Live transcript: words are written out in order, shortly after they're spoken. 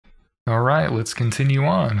Alright, let's continue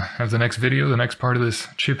on. Have the next video, the next part of this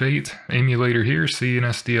CHIP-8 emulator here, C and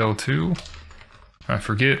SDL2. I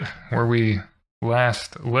forget where we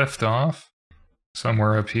last left off.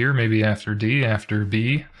 Somewhere up here, maybe after D, after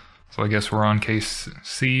B. So I guess we're on case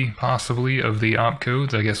C, possibly, of the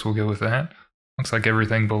opcodes. I guess we'll go with that. Looks like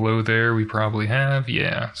everything below there we probably have.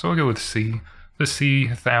 Yeah, so I'll go with C. The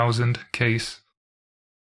C1000 case.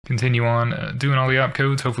 Continue on doing all the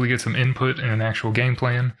opcodes, hopefully get some input and an actual game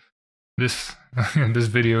plan. This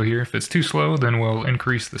video here, if it's too slow, then we'll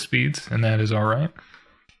increase the speeds, and that is alright.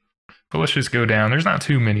 But let's just go down. There's not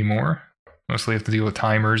too many more. Mostly have to deal with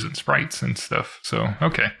timers and sprites and stuff. So,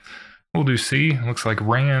 okay. We'll do C. Looks like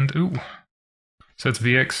rand. Ooh. Sets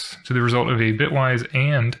VX to the result of a bitwise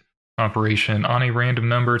AND operation on a random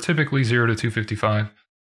number, typically 0 to 255.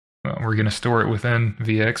 Well, we're going to store it within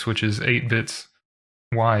VX, which is 8 bits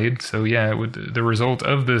wide. So yeah, the result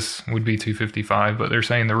of this would be 255, but they're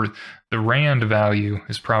saying the rand value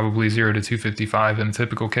is probably 0 to 255 in a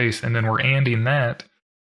typical case, and then we're ANDing that,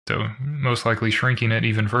 so most likely shrinking it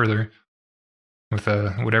even further with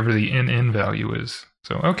whatever the NN value is.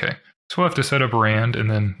 So okay, so we'll have to set up rand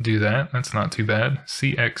and then do that. That's not too bad.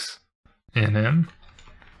 CXNN.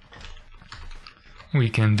 We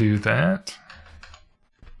can do that.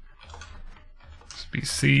 Be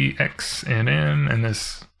CXNN, and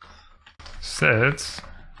this sets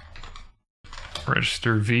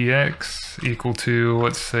register VX equal to,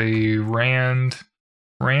 let's say, rand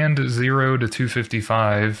 0 to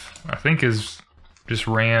 255, I think is just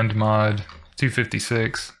rand mod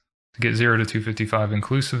 256 to get 0 to 255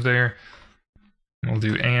 inclusive there. We'll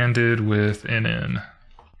do ANDed with NN.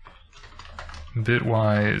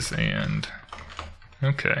 Bitwise AND.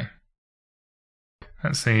 Okay.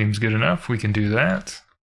 That seems good enough. We can do that.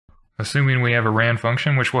 Assuming we have a rand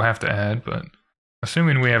function, which we'll have to add, but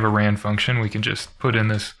assuming we have a rand function, we can just put in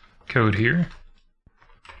this code here.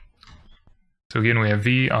 So again, we have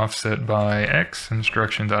v offset by x,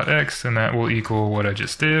 instruction.x, and that will equal what I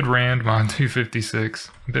just did, rand mod 256,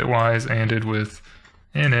 bitwise ANDed with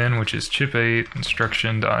nn, which is CHIP-8,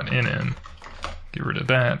 instruction.nn. Get rid of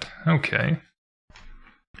that. Okay.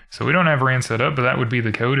 So we don't have rand set up, but that would be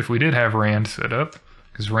the code if we did have rand set up.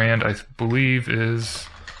 Because rand, I believe, is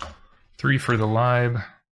 3 for the lib.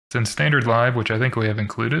 It's in standard lib, which I think we have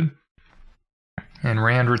included. And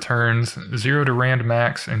rand returns 0 to rand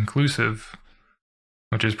max inclusive,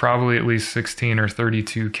 which is probably at least 16 or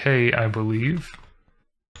 32k, I believe.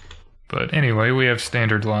 But anyway, we have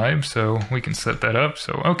standard lib, so we can set that up.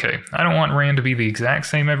 So, okay, I don't want rand to be the exact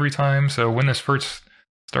same every time, so when this first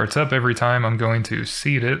starts up every time, I'm going to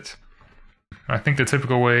seed it. I think the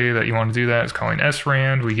typical way that you want to do that is calling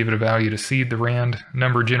srand. We give it a value to seed the rand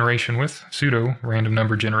number generation with, pseudo random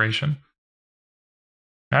number generation.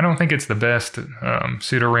 I don't think it's the best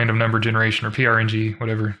pseudo random number generation, or PRNG,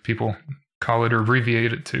 whatever people call it or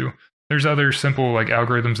abbreviate it to. There's other simple like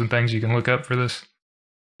algorithms and things you can look up for this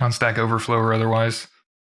on Stack Overflow or otherwise.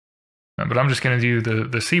 But I'm just going to do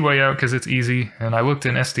the C way out because it's easy, and I looked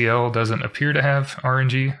in SDL, doesn't appear to have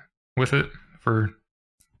RNG with it for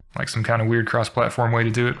like some kind of weird cross-platform way to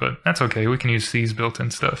do it, but that's okay, we can use C's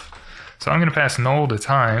built-in stuff. So I'm going to pass null to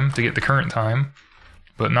time to get the current time,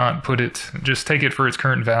 but not put it, just take it for its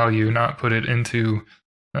current value, not put it into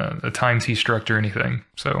a time t struct or anything.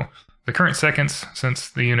 So the current seconds since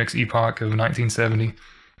the Unix epoch of 1970.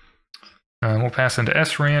 We'll pass into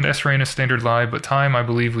srand. Srand is standard lib, but time, I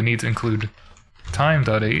believe we need to include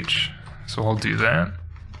time.h, so I'll do that.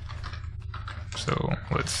 So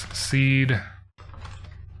let's seed.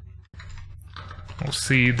 We'll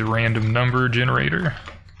seed the random number generator.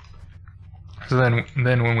 So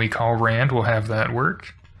then when we call rand, we'll have that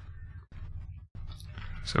work.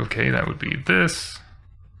 So okay, that would be this.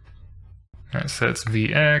 That sets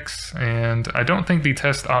VX, and I don't think the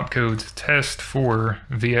test opcodes test for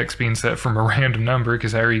VX being set from a random number,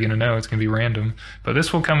 because how are you going to know it's going to be random? But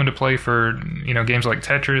this will come into play for, you know, games like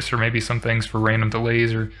Tetris, or maybe some things for random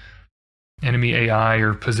delays, or enemy AI,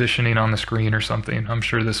 or positioning on the screen or something. I'm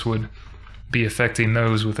sure this would be affecting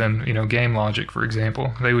those within, you know, game logic, for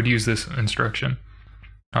example. They would use this instruction.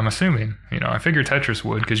 I'm assuming, you know, I figure Tetris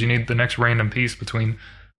would, because you need the next random piece between,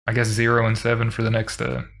 I guess, 0 and 7 for the next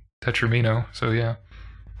Tetramino, so yeah.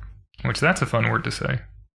 Which, that's a fun word to say.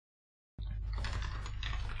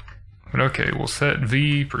 But okay, we'll set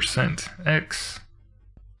v%x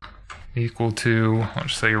equal to, I'll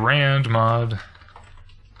just say rand mod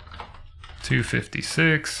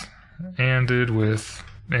 256 ANDed with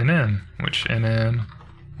nn, which nn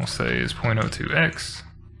we'll say is 0.02x,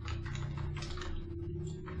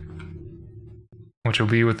 which will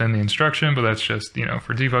be within the instruction, but that's just, you know,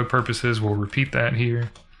 for debug purposes, we'll repeat that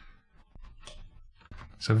here.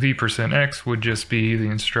 So v%x would just be the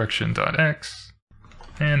instruction.x,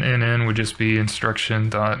 and nn would just be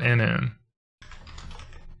instruction.nn.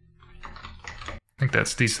 I think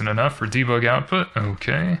that's decent enough for debug output.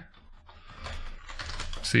 Okay.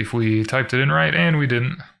 See if we typed it in right, and we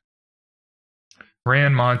didn't.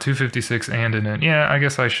 Ran mod 256 and nn. Yeah, I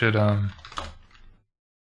guess I should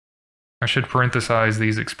parenthesize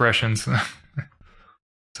these expressions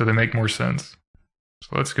so they make more sense.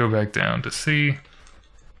 So let's go back down to C.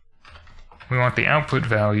 We want the output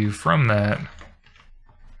value from that,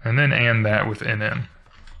 and then and that with nn.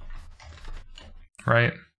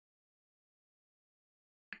 Right?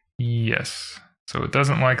 Yes. So it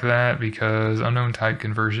doesn't like that because unknown type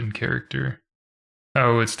conversion character.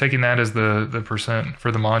 Oh, it's taking that as the percent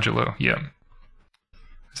for the modulo. Yep.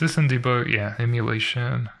 Is this in debug? Yeah,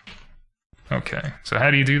 emulation. Okay, so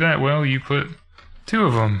how do you do that? Well, you put 2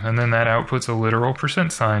 of them, and then that outputs a literal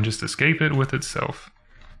 %. Just escape it with itself.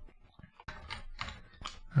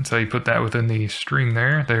 That's how you put that within the stream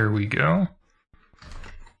there. There we go.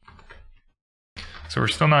 So we're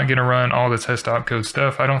still not going to run all the test opcode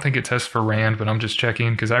stuff. I don't think it tests for rand, but I'm just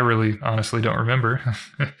checking because I really honestly don't remember.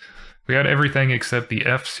 We got everything except the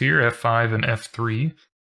F's here, F5 and F3.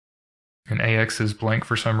 And AX is blank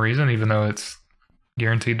for some reason, even though it's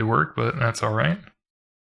guaranteed to work, but that's all right.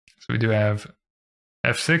 So we do have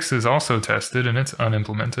F6 is also tested, and it's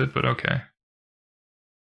unimplemented, but okay.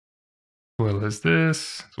 As well as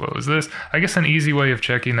this, as well as this. I guess an easy way of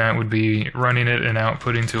checking that would be running it and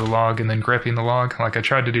outputting to a log and then grepping the log, like I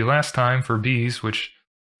tried to do last time for B's, which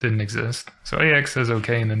didn't exist. So AX says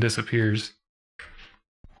okay and then disappears.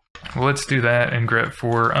 Well, let's do that and grep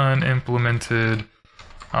for unimplemented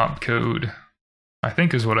opcode, I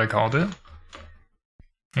think is what I called it.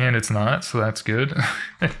 And it's not, so that's good.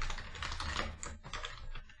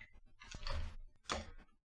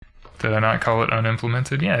 Did I not call it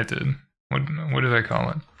unimplemented? Yeah, it did. What did I call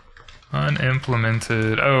it?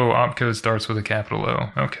 Unimplemented. Oh, opcode starts with a capital O.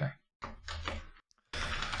 Okay.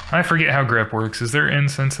 I forget how grep works. Is there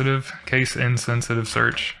insensitive, case insensitive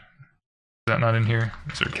search? Is that not in here?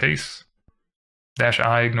 Is there case?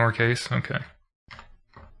 -I, ignore case? Okay.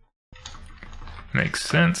 Makes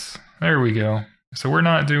sense. There we go. So we're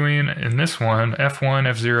not doing, in this one, F1,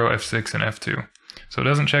 F0, F6, and F2. So it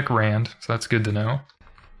doesn't check rand, so that's good to know.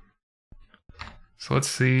 So let's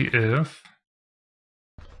see if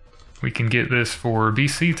we can get this for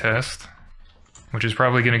BC test, which is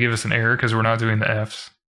probably going to give us an error because we're not doing the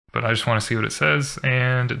Fs. But I just want to see what it says,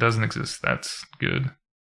 and it doesn't exist. That's good.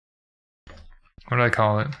 What did I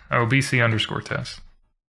call it? Oh, BC underscore test.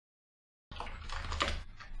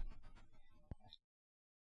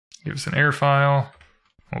 Give us an error file.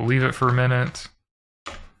 We'll leave it for a minute.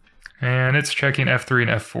 And it's checking F3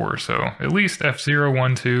 and F4. So at least F0,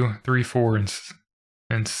 1, 2, 3, 4,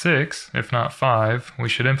 and 6, if not 5, we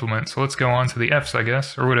should implement. So let's go on to the Fs, I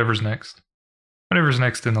guess, or whatever's next. Whatever's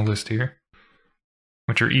next in the list here.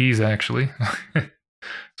 Which are E's, actually.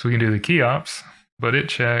 So we can do the key ops, but it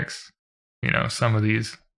checks, you know, some of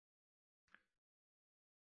these.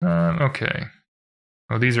 Okay.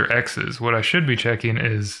 Well, these are X's. What I should be checking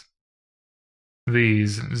is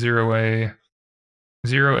these 0A,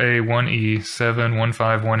 1E, 7, 1,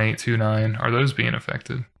 5, 1, 8, 2, 9. Are those being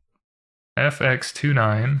affected? FX 2,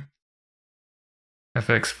 9,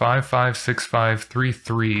 FX 5, 5, 6, 5, 3,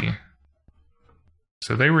 3.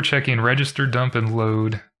 So they were checking register, dump, and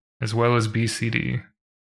load, as well as BCD.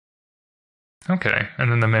 Okay,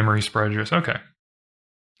 and then the memory spread address. Okay.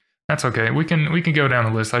 That's okay. We can go down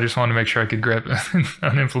the list. I just wanted to make sure I could grep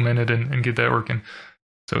unimplemented and get that working.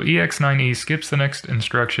 So EX9E skips the next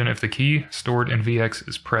instruction if the key stored in VX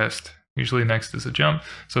is pressed. Usually next is a jump.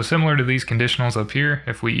 So similar to these conditionals up here,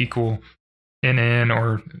 if we equal NN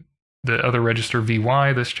or the other register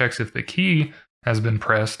VY, this checks if the key has been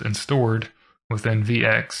pressed and stored within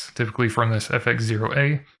VX, typically from this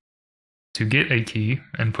FX0A, to get a key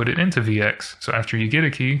and put it into VX. So after you get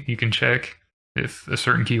a key, you can check if a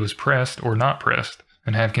certain key was pressed or not pressed,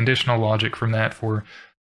 and have conditional logic from that for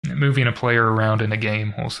moving a player around in a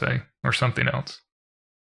game, we'll say, or something else.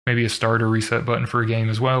 Maybe a start or reset button for a game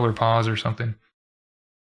as well, or pause or something.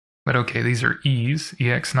 But okay, these are E's,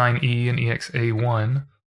 EX9E and EXA1.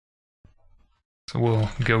 So we'll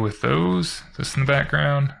go with those. Is this in the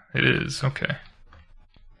background? It is, okay.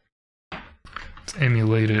 Let's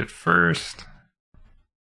emulate it first.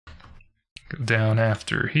 Go down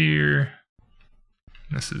after here.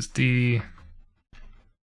 This is D.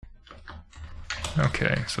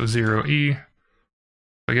 Okay, so 0E.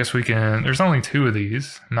 I guess we can, there's only 2 of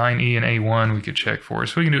these, 9E and A1 we could check for.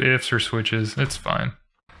 So we can do ifs or switches, it's fine.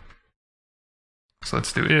 So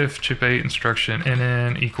let's do if CHIP-8 instruction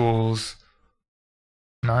nn equals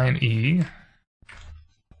 9e.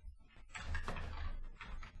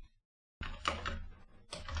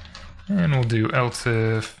 And we'll do else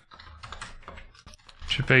if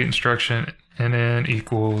CHIP-8 instruction nn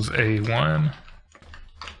equals a1.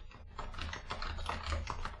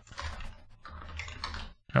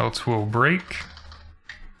 Else we'll break.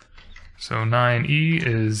 So 9e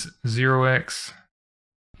is 0x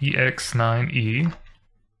ex9e.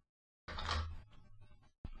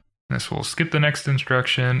 This will skip the next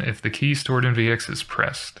instruction if the key stored in VX is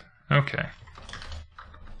pressed. Okay.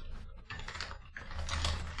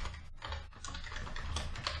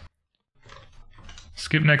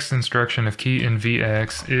 Skip next instruction if key in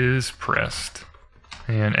VX is pressed.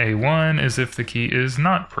 And A1 is if the key is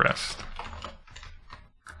not pressed.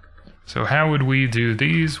 So how would we do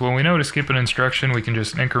these? Well, we know to skip an instruction, we can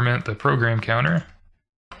just increment the program counter.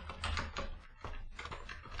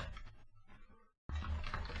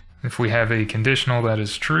 If we have a conditional that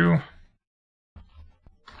is true.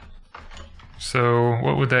 So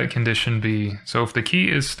what would that condition be? So if the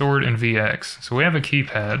key is stored in VX, so we have a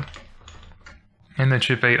keypad in the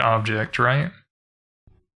CHIP-8 object, right?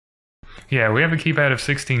 Yeah, we have a keypad of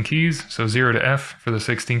 16 keys, so 0 to F for the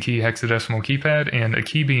 16 key hexadecimal keypad, and a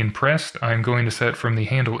key being pressed, I'm going to set from the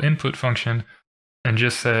handle input function and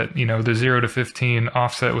just set, the 0 to 15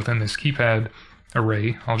 offset within this keypad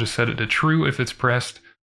array. I'll just set it to true if it's pressed,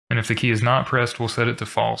 and if the key is not pressed, we'll set it to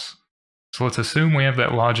false. So let's assume we have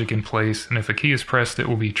that logic in place, and if a key is pressed, it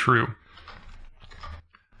will be true.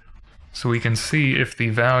 So we can see if the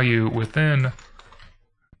value within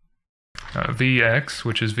Vx,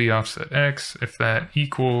 which is V offset x, if that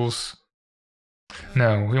equals...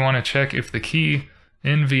 No, we want to check if the key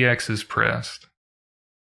in Vx is pressed.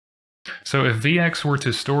 So if Vx were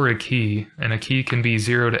to store a key, and a key can be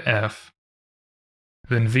 0 to F,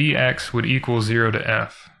 then Vx would equal 0 to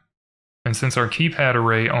F. And since our keypad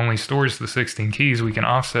array only stores the 16 keys, we can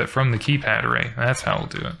offset from the keypad array. That's how we'll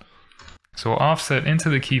do it. So we'll offset into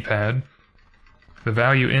the keypad the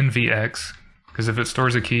value in Vx, because if it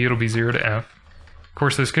stores a key, it'll be 0 to F. Of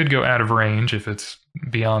course, this could go out of range if it's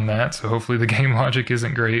beyond that, so hopefully the game logic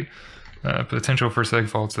isn't great. Potential for seg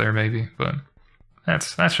faults there, maybe, but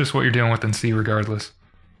that's just what you're dealing with in C regardless.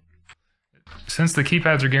 Since the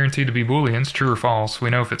keypads are guaranteed to be booleans, true or false,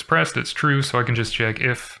 we know if it's pressed, it's true, so I can just check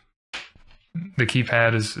if the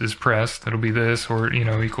keypad is pressed. It'll be this, or,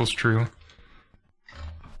 equals true.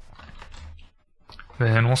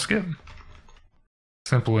 Then we'll skip.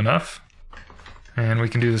 Simple enough. And we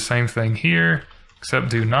can do the same thing here, except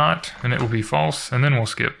do not, and it will be false, and then we'll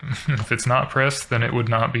skip. If it's not pressed, then it would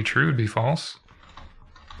not be true, it would be false.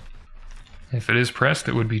 If it is pressed,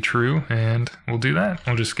 it would be true, and we'll do that.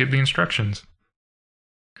 We'll just skip the instructions.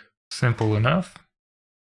 Simple enough.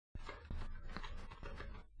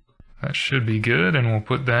 That should be good, and we'll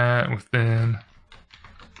put that within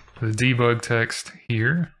the debug text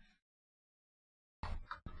here.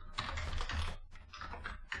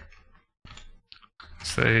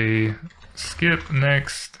 Say skip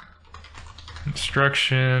next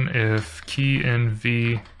instruction if key in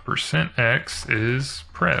V%x is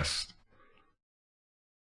pressed.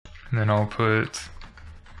 And then I'll put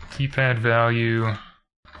keypad value.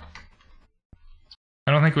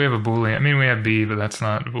 I don't think we have a boolean. I mean, we have B, but that's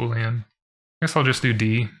not a boolean. I guess I'll just do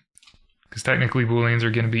D, because technically booleans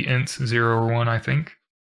are going to be ints 0 or 1, I think.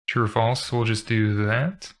 True or false, so we'll just do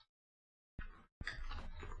that.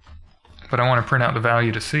 But I want to print out the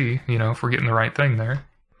value to see, if we're getting the right thing there.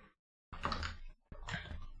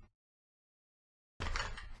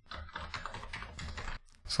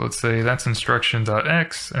 So let's say that's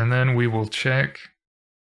instruction.x, and then we will check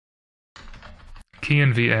key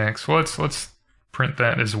in VX. Well, let's print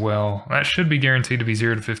that as well. That should be guaranteed to be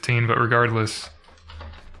 0 to 15, but regardless,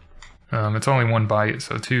 it's only 1 byte,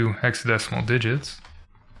 so 2 hexadecimal digits.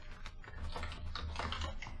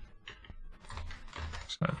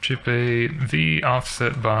 CHIP-8 V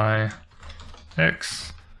offset by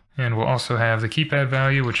X, and we'll also have the keypad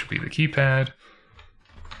value, which would be the keypad,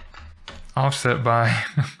 offset by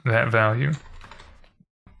that value.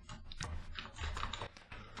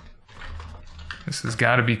 This has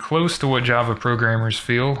got to be close to what Java programmers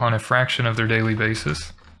feel on a fraction of their daily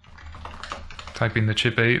basis. Typing the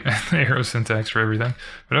CHIP-8 and the arrow syntax for everything,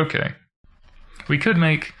 but okay. We could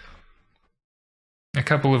make a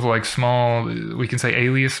couple of small, we can say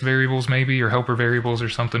alias variables maybe, or helper variables or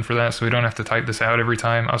something for that, so we don't have to type this out every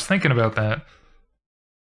time. I was thinking about that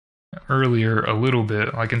earlier a little bit,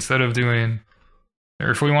 instead of doing, or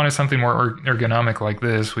if we wanted something more ergonomic like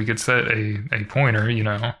this, we could set a pointer,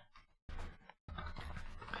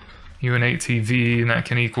 UN8TV, and that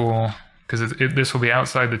can equal, because this will be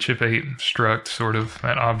outside the CHIP-8 struct, sort of,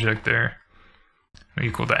 that object there. It'll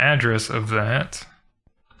equal the address of that.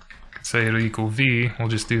 Could say it'll equal V, we'll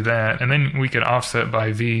just do that. And then we could offset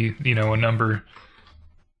by V, you know, a number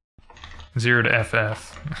 0 to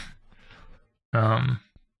FF.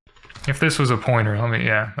 If this was a pointer,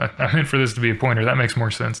 I meant for this to be a pointer. That makes more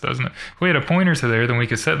sense, doesn't it? If we had a pointer to there, then we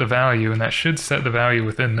could set the value, and that should set the value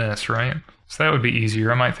within this, right? So that would be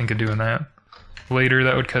easier. I might think of doing that later.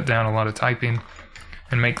 That would cut down a lot of typing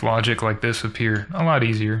and make logic like this appear a lot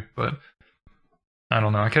easier, but I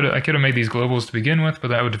don't know. I could have made these globals to begin with, but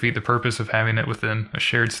that would defeat the purpose of having it within a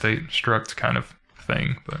shared state struct kind of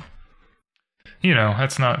thing. But, you know,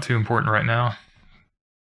 that's not too important right now.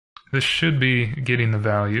 This should be getting the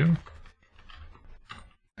value.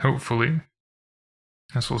 Hopefully.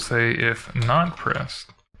 This will say if not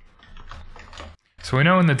pressed. So we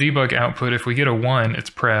know in the debug output, if we get a 1, it's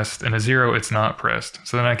pressed, and a 0, it's not pressed.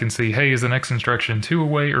 So then I can see, hey, is the next instruction 2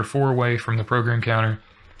 away or 4 away from the program counter?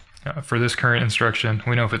 For this current instruction,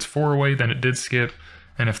 we know if it's 4 away, then it did skip.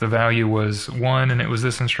 And if the value was 1 and it was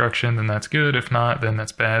this instruction, then that's good. If not, then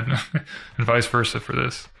that's bad. And vice versa for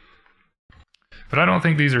this. But I don't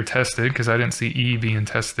think these are tested, because I didn't see E being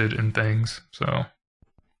tested in things. So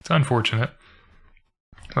it's unfortunate.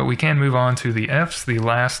 But we can move on to the Fs, the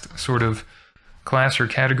last sort of class or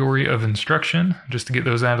category of instruction, just to get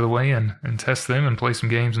those out of the way and test them and play some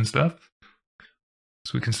games and stuff.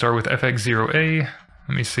 So we can start with fx0a.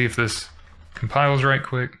 Let me see if this compiles right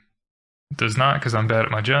quick. It does not, because I'm bad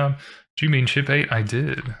at my job. Do you mean CHIP-8? I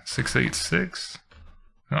did. 686.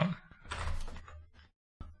 Oh.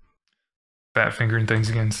 Fat fingering things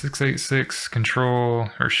again. 686, control,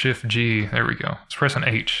 or shift G. There we go. Let's press an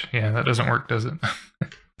H. Yeah, that doesn't work, does it?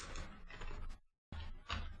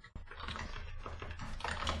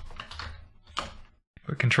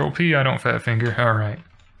 But control P, I don't fat finger. Alright.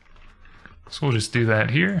 So we'll just do that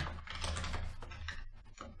here.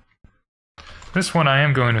 This one I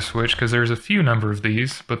am going to switch because there's a few number of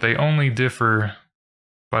these, but they only differ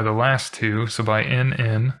by the last two, so by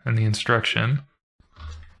NN in the instruction.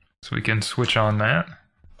 So we can switch on that.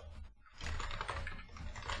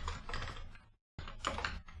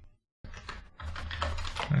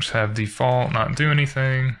 Just have default, not do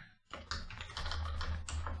anything.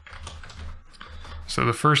 So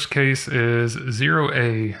the first case is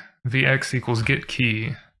 0a, vx equals get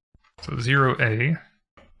key. So 0a,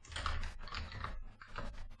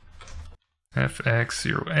 fx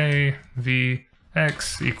 0a,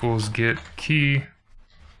 vx equals get key.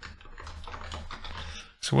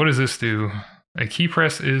 So what does this do? A key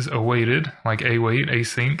press is awaited, like await,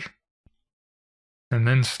 async, and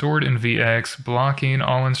then stored in vx, blocking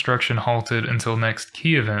all instruction halted until next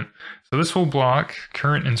key event. So this will block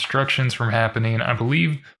current instructions from happening. I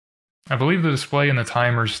believe the display and the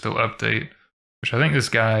timers still update, which I think this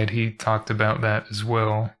guide, he talked about that as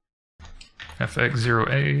well.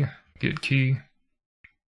 fx0a, get key.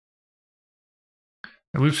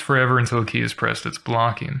 It loops forever until a key is pressed. It's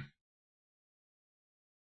blocking.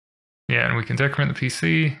 Yeah, and we can decrement the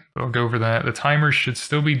PC, but I'll go over that. The timers should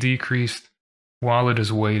still be decreased while it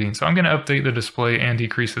is waiting. So I'm going to update the display and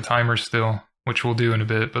decrease the timer still, which we'll do in a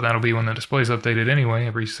bit, but that'll be when the display is updated anyway,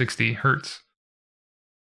 every 60 hertz.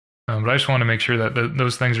 But I just want to make sure that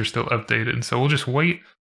those things are still updated. And so we'll just wait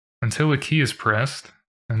until a key is pressed,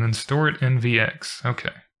 and then store it in VX.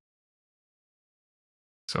 Okay.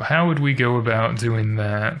 So how would we go about doing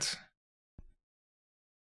that?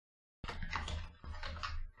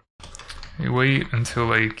 We wait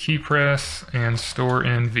until a key press and store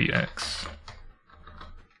in VX.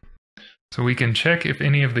 So we can check if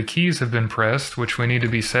any of the keys have been pressed, which we need to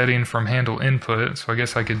be setting from handle input. So I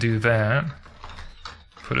guess I could do that.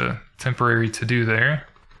 Put a temporary to do there,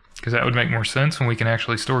 because that would make more sense when we can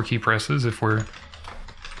actually store key presses if we're,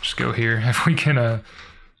 just go here, if we can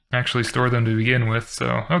actually store them to begin with.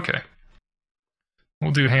 So, okay.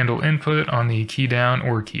 We'll do handle input on the key down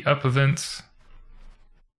or key up events.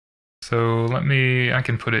 So I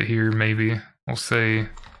can put it here maybe. We'll say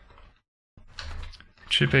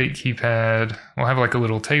CHIP-8 keypad. We'll have like a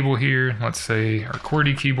little table here. Let's say our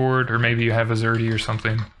QWERTY keyboard, or maybe you have a ZERTY or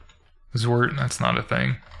something. Zwrt, that's not a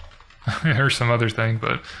thing. Or some other thing,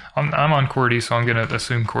 but I'm on QWERTY, so I'm going to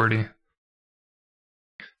assume QWERTY.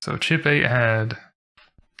 So CHIP-8 had,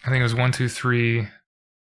 I think it was 1, 2, 3.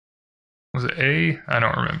 Was it A? I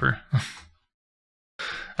don't remember.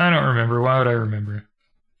 I don't remember. Why would I remember?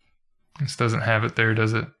 This doesn't have it there,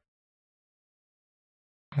 does it?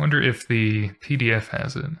 I wonder if the PDF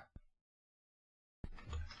has it.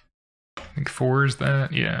 I think 4 is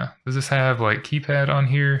that? Yeah. Does this have like keypad on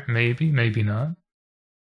here? Maybe, maybe not.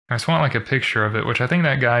 I just want like a picture of it, which I think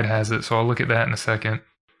that guide has it, so I'll look at that in a second.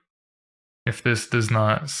 If this does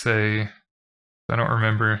not say, I don't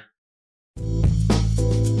remember.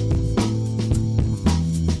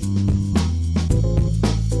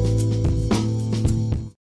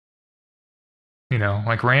 You know,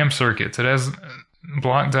 like RAM circuits. It has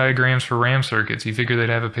block diagrams for RAM circuits. You figure they'd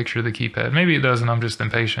have a picture of the keypad. Maybe it doesn't, I'm just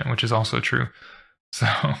impatient, which is also true. So,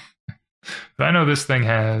 but I know this thing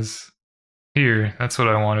has, here, that's what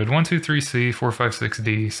I wanted. 1, 2, 3, C, 4, 5, 6,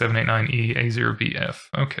 D, 7, 8, 9, E, A0, B, F.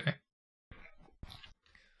 Okay.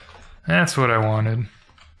 That's what I wanted.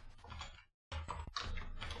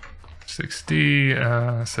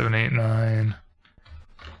 6D, 7, 8, 9,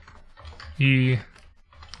 E,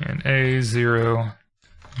 and A0,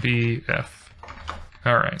 B, F.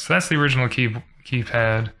 Alright, so that's the original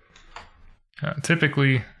keypad.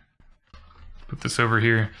 Typically, put this over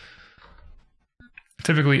here.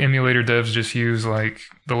 Typically, emulator devs just use like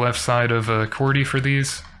the left side of a QWERTY for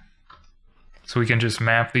these. So we can just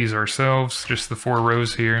map these ourselves, just the 4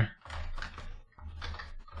 rows here.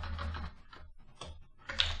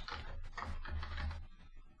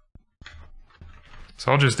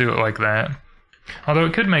 So I'll just do it like that. Although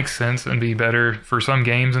it could make sense and be better for some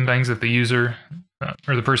games and things if the user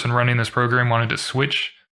or the person running this program wanted to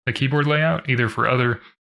switch the keyboard layout, either for other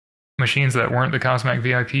machines that weren't the Cosmac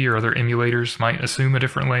VIP or other emulators might assume a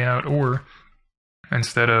different layout, or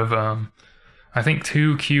instead of, I think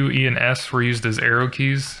 2, Q, E, and S were used as arrow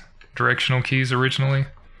keys, directional keys originally.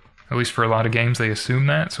 At least for a lot of games they assume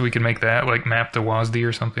that, so we can make that like map to WASD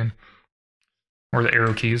or something. Or the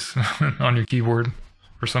arrow keys on your keyboard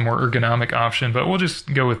for some more ergonomic option, but we'll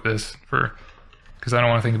just go with this for, because I don't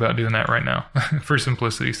want to think about doing that right now, for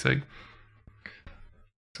simplicity's sake.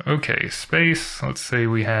 So, okay, space, let's say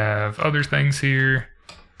we have other things here.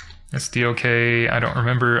 SDLK, I don't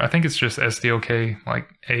remember, I think it's just SDLK, like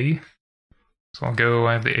A. So I'll go,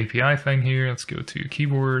 I have the API thing here, let's go to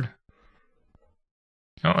keyboard.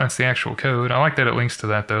 Oh, that's the actual code. I like that it links to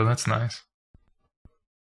that though, that's nice.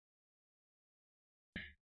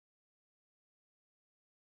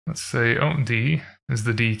 Let's say, oh, D is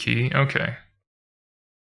the D key, okay.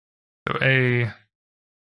 So A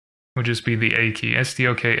would just be the A key,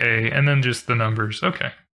 SDLK-A, and then just the numbers,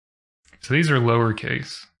 okay. So these are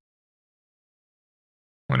lowercase.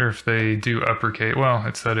 Wonder if they do uppercase. Well,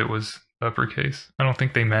 it said it was uppercase. I don't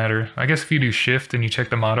think they matter. I guess if you do shift and you check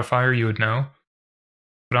the modifier, you would know.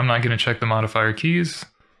 But I'm not going to check the modifier keys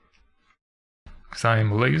because I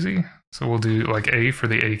am lazy. So we'll do like A for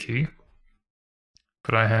the A key.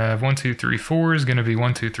 But I have 1, 2, 3, 4 is going to be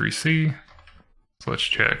 1, 2, 3, C. So let's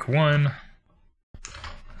check 1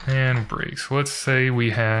 and break. So let's say we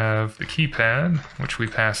have the keypad, which we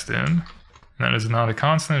passed in. That is not a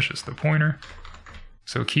constant, it's just a pointer.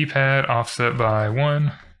 So keypad offset by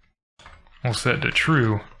 1. We'll set to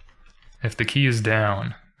true if the key is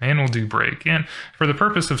down. And we'll do break. And for the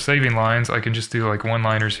purpose of saving lines, I can just do like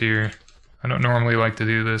one-liners here. I don't normally like to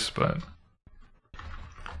do this, but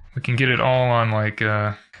we can get it all on like,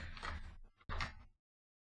 get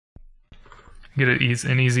it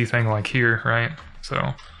an easy thing like here, right?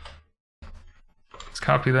 So let's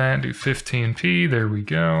copy that, do 15p, there we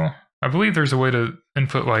go. I believe there's a way to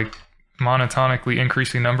input like monotonically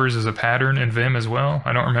increasing numbers as a pattern in Vim as well.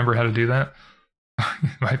 I don't remember how to do that.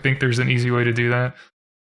 I think there's an easy way to do that,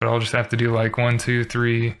 but I'll just have to do like 1, 2,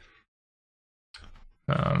 3.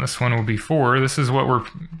 This one will be 4. This is what we're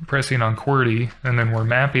pressing on QWERTY, and then we're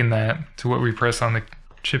mapping that to what we press on the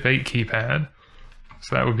CHIP-8 keypad.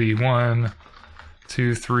 So that would be 1,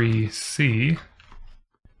 2, 3, C.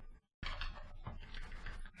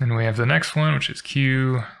 Then we have the next one, which is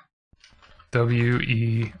Q, W,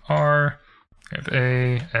 E, R. We have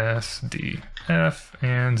A, S, D, F,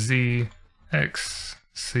 and Z, X,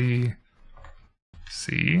 C,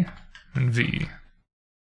 C, and V.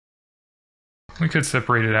 We could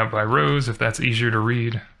separate it out by rows if that's easier to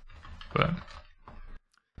read, but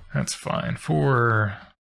that's fine. 4,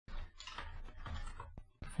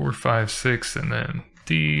 5, 6, and then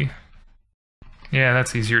D. Yeah,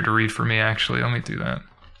 that's easier to read for me actually. Let me do that.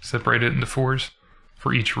 Separate it into 4s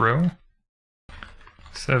for each row.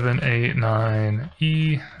 7, 8, 9,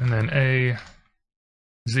 E, and then A,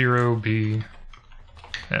 0, B,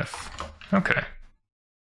 F. Okay.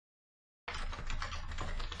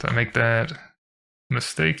 Did I make that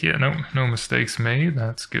mistake yet? Nope, no mistakes made.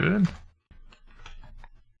 That's good.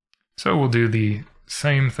 So we'll do the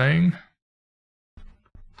same thing.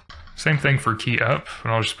 Same thing for key up,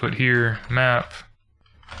 and I'll just put here map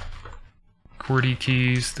QWERTY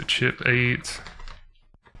keys to CHIP-8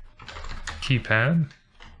 keypad.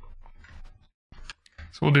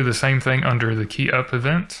 So we'll do the same thing under the key up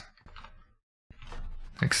event,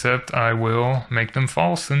 except I will make them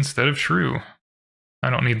false instead of true. I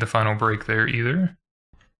don't need the final break there either.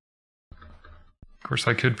 Of course,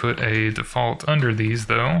 I could put a default under these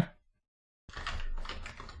though.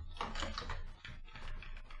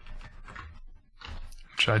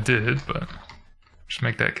 Which I did, but just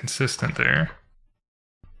make that consistent there.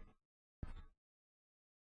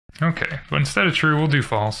 Okay, but instead of true, we'll do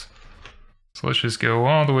false. So let's just go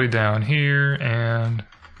all the way down here and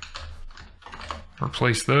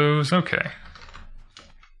replace those. Okay.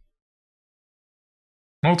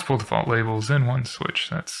 Multiple default labels in one switch.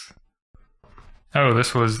 That's... Oh,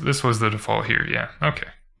 this was the default here. Yeah. Okay.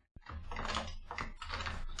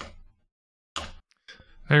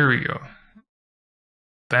 There we go.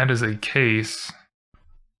 That is a case.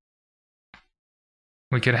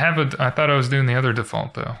 We could have a... I thought I was doing the other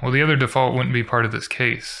default though. Well, the other default wouldn't be part of this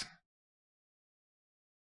case.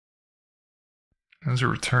 Those are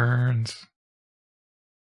returns.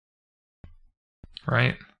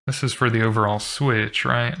 Right? This is for the overall switch,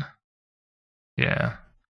 right? Yeah.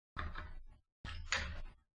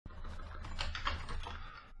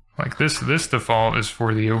 Like this default is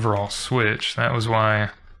for the overall switch. That was why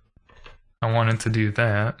I wanted to do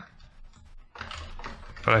that.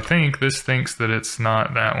 But I think this thinks that it's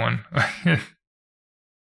not that one.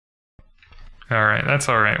 Alright, that's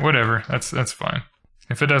alright. Whatever. That's fine.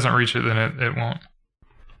 If it doesn't reach it, then it won't.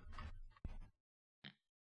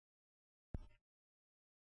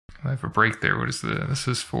 I have a break there. What is this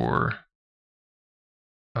is for...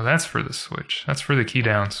 Oh, that's for the switch. That's for the key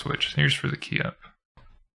down switch. Here's for the key up.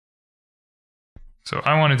 So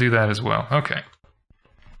I want to do that as well. Okay.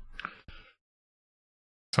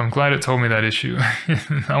 So I'm glad it told me that issue.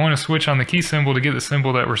 I want to switch on the key symbol to get the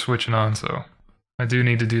symbol that we're switching on, so I do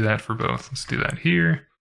need to do that for both. Let's do that here.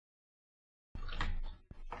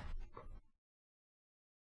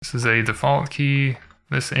 This is a default key.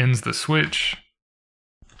 This ends the switch.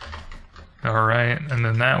 Alright, and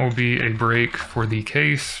then that will be a break for the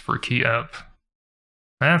case for key up.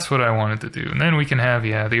 That's what I wanted to do. And then we can have,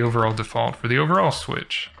 yeah, the overall default for the overall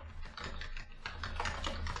switch.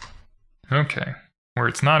 Okay. Where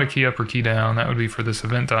it's not a key up or key down, that would be for this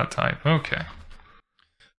event.type. Okay.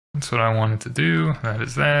 That's what I wanted to do. That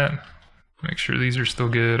is that. Make sure these are still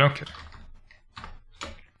good. Okay.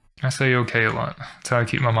 I say okay a lot. That's how I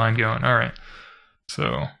keep my mind going. Alright.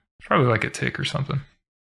 So, it's probably like a tick or something.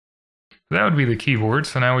 That would be the keyboard,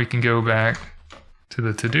 so now we can go back to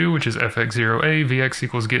the to-do, which is fx0a, vx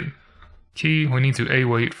equals get key. We need to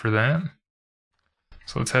await for that.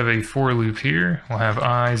 So let's have a for loop here. We'll have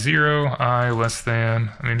I 0, I less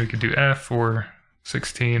than, I mean we could do f or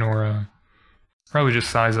 16 or probably just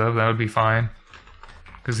size of, that would be fine.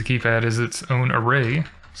 Because the keypad is its own array,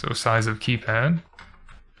 so size of keypad.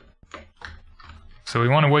 So we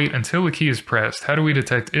want to wait until the key is pressed. How do we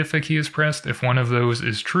detect if a key is pressed? If one of those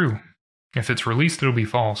is true. If it's released, it'll be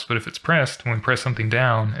false, but if it's pressed, when we press something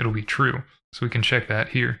down, it'll be true. So we can check that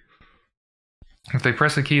here. If they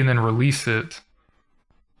press a key and then release it,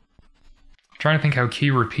 I'm trying to think how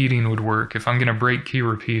key repeating would work if I'm going to break key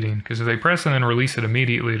repeating, because if they press and then release it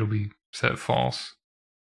immediately, it'll be set false.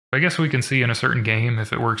 I guess we can see in a certain game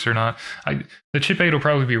if it works or not. The CHIP-8 will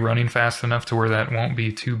probably be running fast enough to where that won't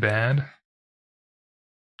be too bad.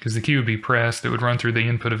 Because the key would be pressed, it would run through the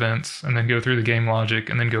input events, and then go through the game logic,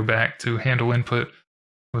 and then go back to handle input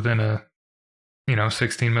within a,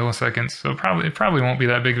 16 milliseconds. So it probably won't be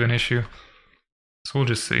that big of an issue. So we'll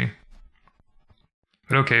just see.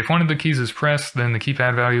 But okay, if one of the keys is pressed, then the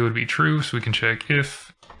keypad value would be true, so we can check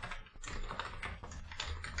if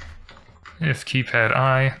keypad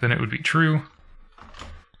I, then it would be true.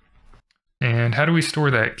 And how do we store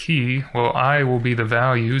that key? Well, I will be the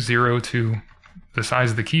value 0 to the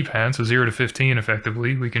size of the keypad, so 0 to 15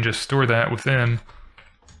 effectively. We can just store that within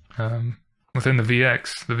the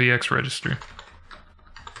VX register.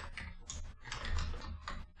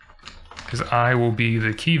 Because I will be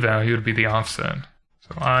the key value, it'll be the offset.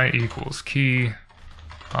 So I equals key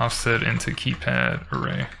offset into keypad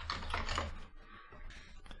array.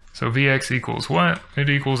 So VX equals what? It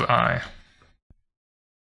equals I.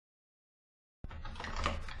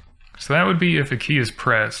 So that would be if a key is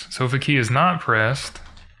pressed. So if a key is not pressed,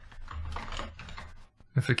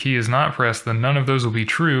 then none of those will be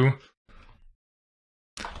true.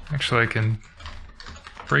 Actually, I can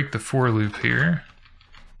break the for loop here.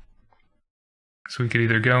 So we could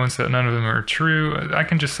either go and set none of them are true. I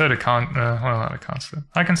can just set well, not a constant.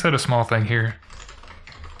 I can set a small thing here.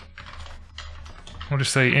 We'll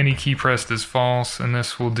just say any key pressed is false, and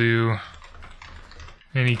this will do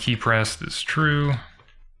any key pressed is true.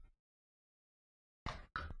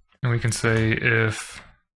 And we can say if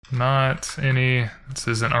not any, this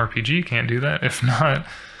isn't RPG, can't do that. If not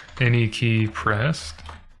any key pressed,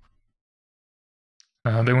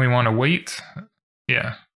 then we want to wait.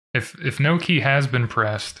 Yeah, if no key has been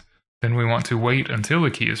pressed, then we want to wait until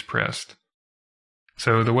a key is pressed.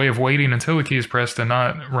 So the way of waiting until a key is pressed and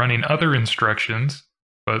not running other instructions,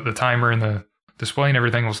 but the timer and the display and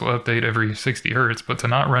everything will still update every 60 Hertz, but to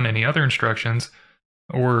not run any other instructions,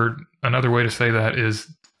 or another way to say that is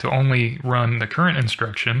to only run the current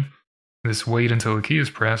instruction, this wait until the key is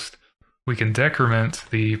pressed, we can decrement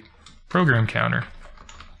the program counter.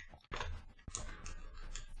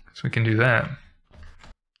 So we can do that.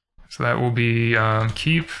 So that will be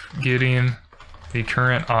keep getting the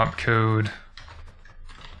current opcode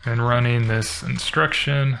and running this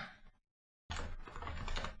instruction.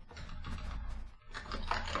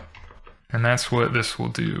 And that's what this will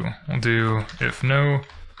do. We'll do if no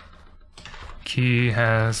key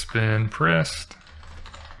has been pressed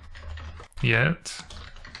yet.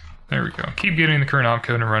 There we go. Keep getting the current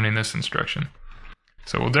opcode and running this instruction.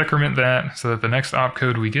 So we'll decrement that so that the next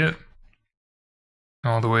opcode we get,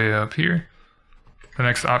 all the way up here, the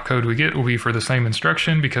next opcode we get will be for the same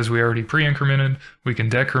instruction because we already pre-incremented. We can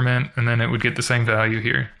decrement and then it would get the same value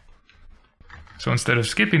here. So instead of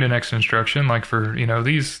skipping the next instruction, like for,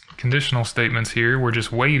 these conditional statements here, we're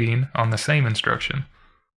just waiting on the same instruction.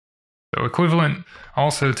 So equivalent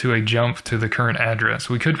also to a jump to the current address.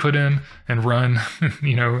 We could put in and run,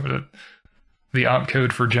 the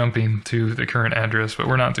opcode for jumping to the current address, but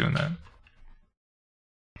we're not doing that.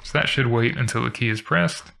 So that should wait until the key is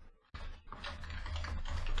pressed.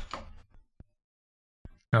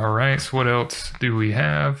 All right, so what else do we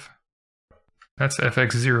have? That's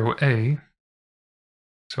fx0a.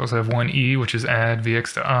 So we also have 1e, which is add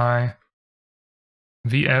vx to I.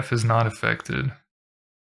 vf is not affected.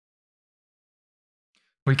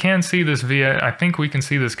 We can see this I think we can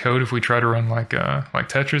see this code if we try to run like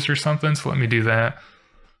Tetris or something, so let me do that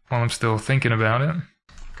while I'm still thinking about it.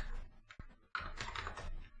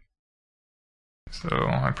 So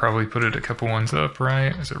I probably put it a couple ones up,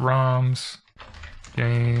 right? Is it ROMs,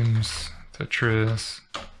 games, Tetris?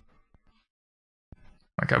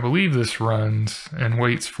 Like I believe this runs and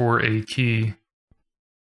waits for a key.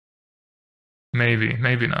 Maybe,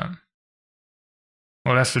 maybe not.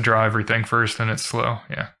 Well, it has to draw everything first and it's slow,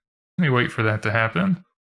 yeah. Let me wait for that to happen.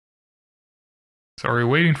 So are we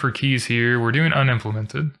waiting for keys here? We're doing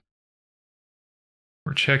unimplemented.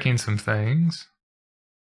 We're checking some things.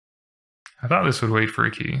 I thought this would wait for a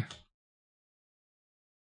key.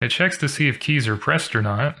 It checks to see if keys are pressed or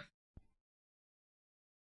not.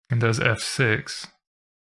 And does F6.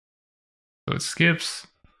 So it skips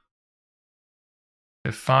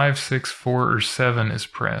if 5, 6, 4, or 7 is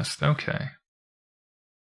pressed. Okay.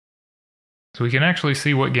 So we can actually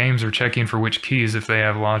see what games are checking for which keys if they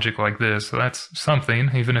have logic like this. So that's something,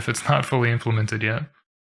 even if it's not fully implemented yet.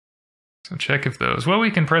 So check if those. Well,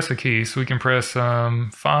 we can press a key. So we can press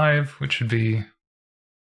 5, which would be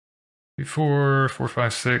 4, 4,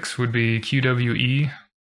 5, 6 would be QWE.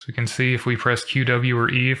 So we can see if we press QW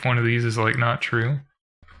or E if one of these is like not true.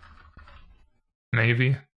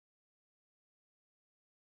 Maybe.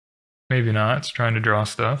 Maybe not. It's trying to draw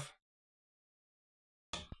stuff.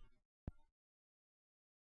 I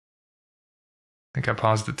think I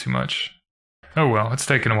paused it too much. Oh well, it's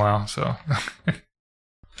taken a while, so.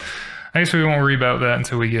 I guess we won't worry about that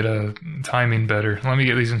until we get a timing better. Let me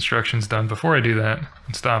get these instructions done before I do that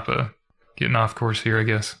and stop getting off course here, I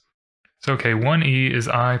guess. So okay, 1e is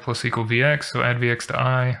I plus equal vx, so add vx to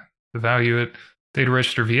I, evaluate it. Data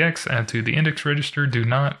register vx, add to the index register, do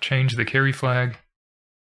not change the carry flag.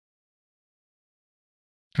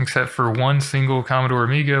 Except for one single Commodore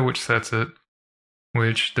Amiga, which sets it,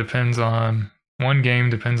 which depends on, one game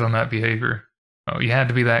depends on that behavior. Oh, you had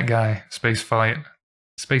to be that guy, Space Fight.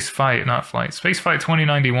 Space Fight, not Flight. Space Fight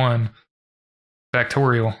 2091,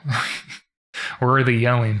 factorial. Or are they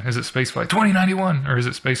yelling? Is it Space Fight 2091? Or is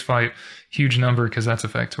it Space Fight huge number because that's a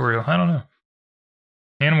factorial? I don't know.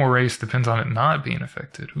 Animal Race depends on it not being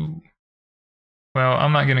affected. Ooh. Well,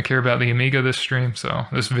 I'm not going to care about the Amiga this stream, so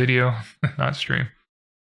this video, not stream.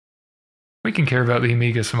 We can care about the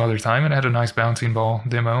Amiga some other time. It had a nice bouncing ball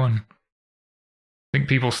demo, and I think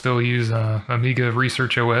people still use Amiga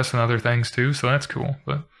Research OS and other things too, so that's cool.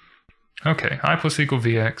 But okay, I plus equal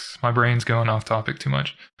Vx. My brain's going off topic too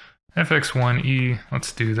much. fx1e,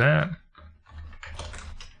 let's do that.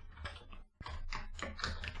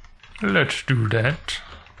 Let's do that.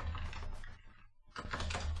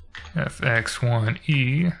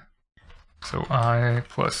 fx1e, so I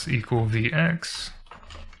plus equal Vx.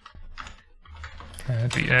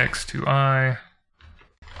 Add Vx to I.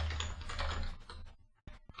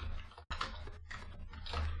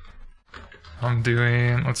 I'm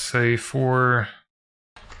doing, let's say for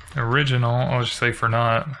original, I'll just say for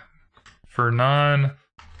non-Amiga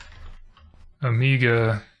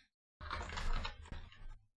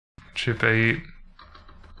CHIP-8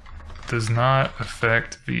 does not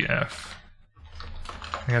affect VF.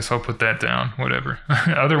 I guess I'll put that down, whatever.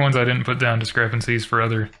 Other ones I didn't put down discrepancies for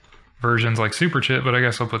other versions like SUPERCHIP, but I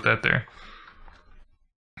guess I'll put that there.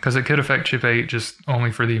 Because it could affect CHIP-8 just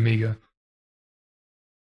only for the Amiga.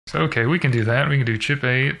 So okay, we can do that. We can do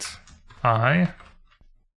CHIP-8 I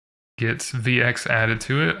gets VX added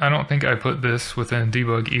to it. I don't think I put this within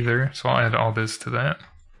debug either, so I'll add all this to that.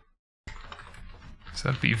 So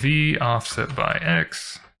that'd be V offset by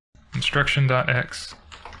X, instruction.X,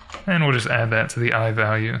 and we'll just add that to the I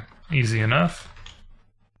value. Easy enough.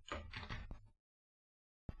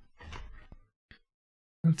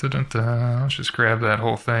 Let's just grab that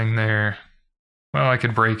whole thing there. Well, I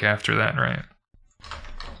could break after that, right?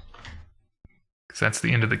 Because that's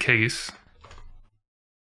the end of the case.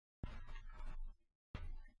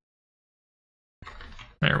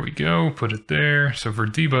 There we go, put it there. So for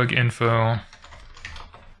debug info,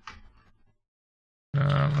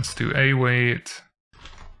 let's do await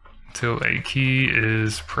until a key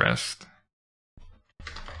is pressed.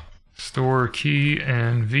 Store key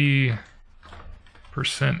and V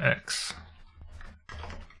 %X.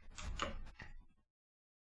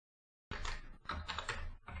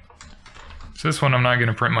 So this one I'm not going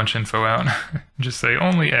to print much info out. Just say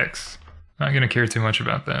only X. Not going to care too much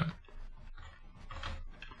about that.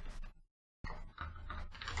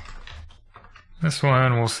 This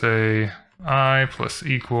one we'll say I plus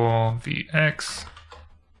equal VX.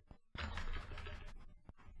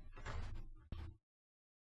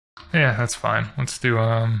 Yeah, that's fine. Let's do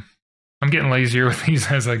I'm getting lazier with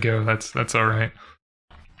these as I go. That's all right.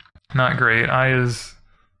 Not great. I is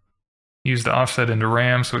used to offset into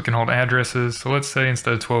RAM so it can hold addresses. So let's say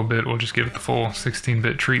instead of 12-bit, we'll just give it the full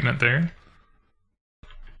 16-bit treatment there.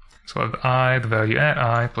 So we'll have I, the value at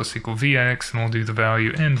I, plus equal VX, and we'll do the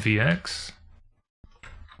value in VX.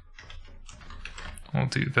 We'll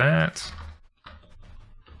do that.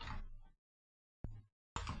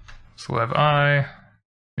 So we'll have I.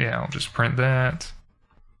 Yeah, I'll just print that.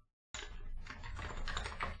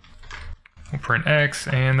 We'll print X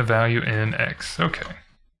and the value in X. Okay.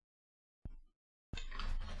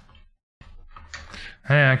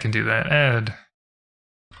 Hey, I can do that. Add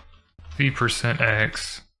V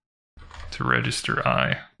 %X to register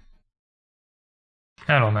I.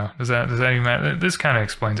 I don't know. Does that even matter? This kind of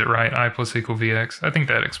explains it, right? I plus equal VX. I think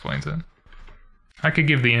that explains it. I could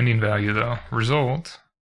give the ending value though. Resulting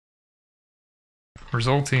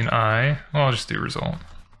I. Well, I'll just do result.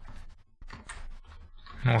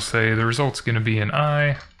 And we'll say the result's going to be an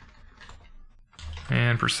I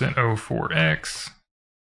and %04X.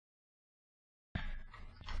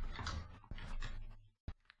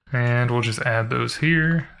 And we'll just add those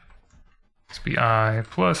here. This be I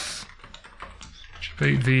plus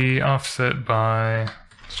CHIP-8V offset by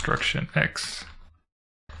instruction X.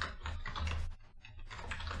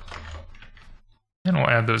 And we'll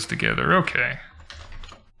add those together. Okay.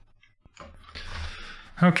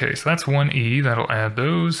 Okay, so that's 1E, that'll add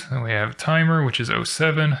those. Then we have timer, which is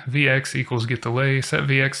 07, VX equals get delay, set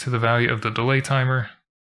VX to the value of the delay timer,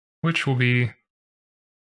 which will be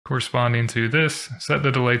corresponding to this, set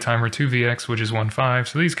the delay timer to VX, which is 15,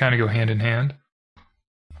 so these kind of go hand in hand.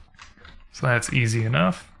 So that's easy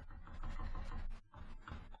enough.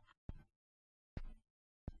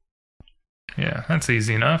 Yeah, that's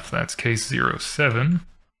easy enough. That's case 07,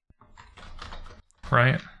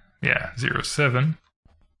 right? Yeah, 07.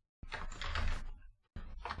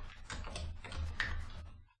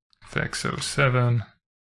 X07.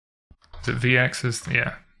 Is it VX? Is,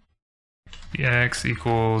 yeah. VX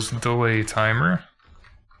equals delay timer.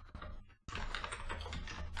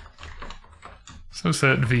 So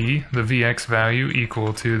set V, the VX value,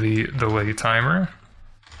 equal to the delay timer,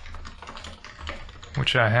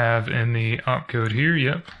 which I have in the opcode here,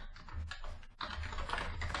 yep.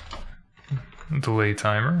 Delay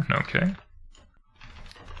timer, okay.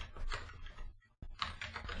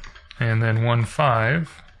 And then 15.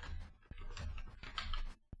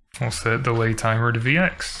 We'll set delay timer to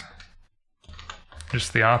VX.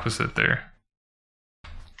 Just the opposite there.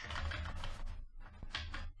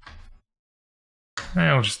 And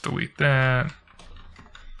I'll just delete that.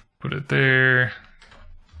 Put it there.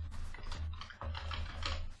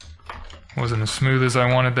 Wasn't as smooth as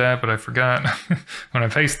I wanted that, but I forgot. When I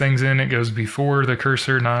paste things in, it goes before the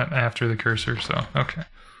cursor, not after the cursor, so okay.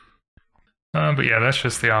 But yeah, that's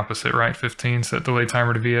just the opposite, right? 15, set delay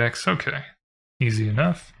timer to VX. Okay, easy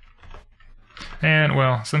enough. And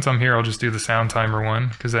well, since I'm here, I'll just do the sound timer one,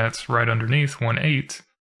 because that's right underneath 1.8.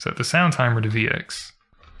 Set the sound timer to VX,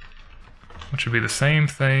 which would be the same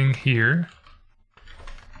thing here,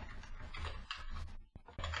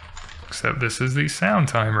 except this is the sound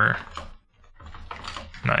timer.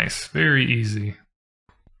 Nice, very easy.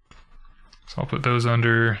 So I'll put those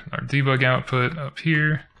under our debug output up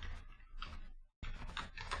here.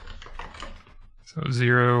 So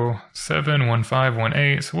 0, 7, 1, 5, 1,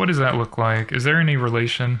 8. So what does that look like? Is there any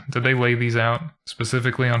relation? Did they lay these out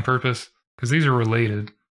specifically on purpose? Because these are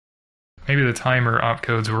related. Maybe the timer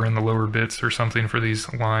opcodes were in the lower bits or something for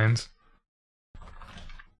these lines.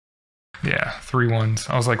 Yeah, 3 1s.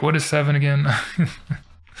 I was like, what is 7 again? It's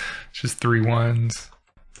just 3 1s.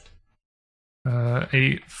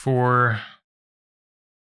 8, 4,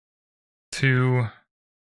 2,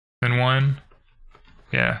 and 1.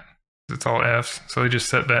 Yeah, it's all Fs, so they just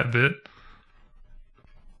set that bit.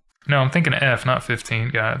 No, I'm thinking F, not 15,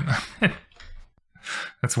 God.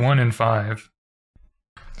 That's 1 and 5.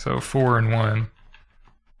 So 4 and 1.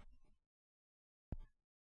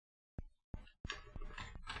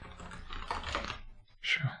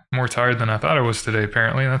 More tired than I thought I was today,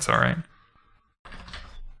 apparently. That's alright.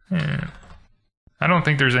 Yeah. I don't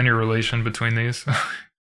think there's any relation between these.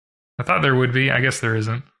 I thought there would be. I guess there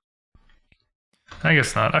isn't. I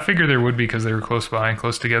guess not. I figured there would be because they were close by and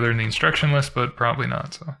close together in the instruction list, but probably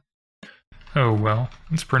not, so. Oh well.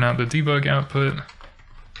 Let's print out the debug output.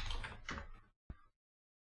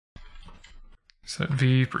 Set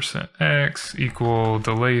v%x equal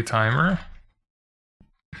delay timer.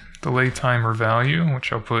 Delay timer value,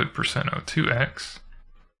 which I'll put %02x,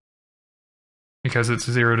 because it's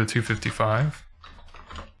 0 to 255.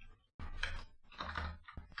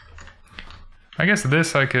 I guess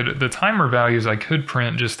this the timer values I could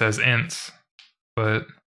print just as ints, but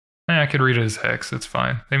I could read it as hex, it's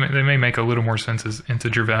fine. They may make a little more sense as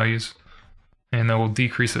integer values, and they will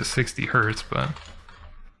decrease at 60 Hertz, but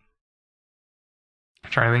I'm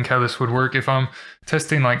trying to think how this would work if I'm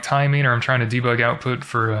testing like timing, or I'm trying to debug output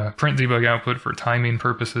for print debug output for timing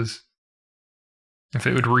purposes. If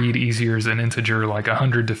it would read easier as an integer like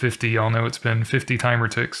 100 to 50, I'll know it's been 50 timer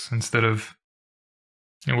ticks instead of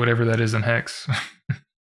whatever that is in hex.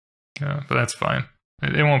 Yeah, but that's fine.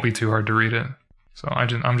 It won't be too hard to read it. So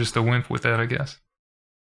I'm just a wimp with that, I guess.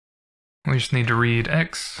 We just need to read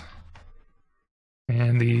x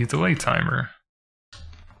and the delay timer.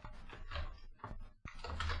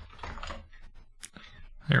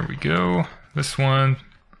 There we go. This one,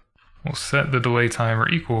 we'll set the delay timer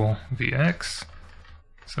equal Vx.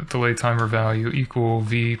 Set delay timer value equal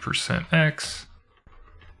v%x.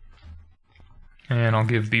 And I'll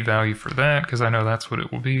give the value for that because I know that's what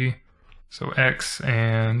it will be. So x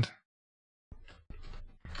and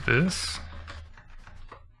this.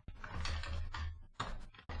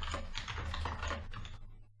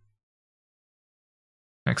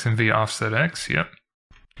 X and v offset x, yep.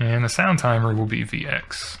 And the sound timer will be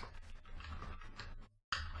Vx.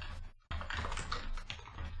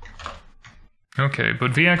 Okay,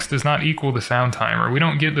 but Vx does not equal the sound timer. We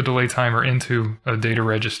don't get the delay timer into a data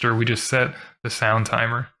register, we just set the sound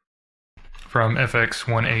timer from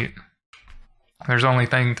fx18. There's only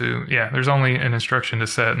there's only an instruction to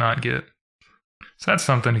set, not get. So that's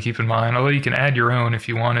something to keep in mind, although you can add your own if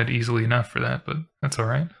you wanted easily enough for that, but that's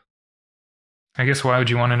alright. I guess why would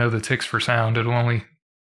you want to know the ticks for sound? It'll only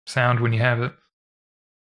sound when you have it.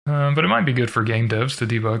 But it might be good for game devs to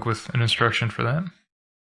debug with an instruction for that.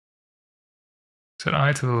 Set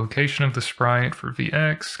I to the location of the sprite for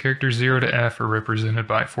Vx. Characters 0 to F are represented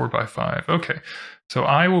by 4x5. Okay, so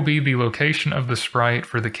I will be the location of the sprite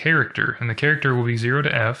for the character, and the character will be 0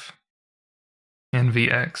 to F in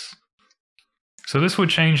Vx. So this would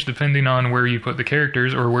change depending on where you put the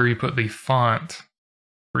characters or where you put the font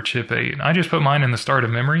for CHIP-8. I just put mine in the start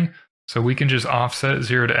of memory, so we can just offset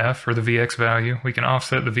 0 to F for the Vx value. We can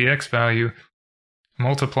offset the Vx value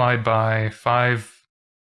multiplied by 5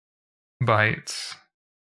 bytes.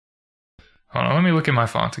 Hold on, let me look at my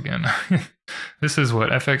font again. This is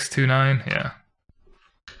what, FX29? Yeah.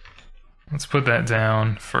 Let's put that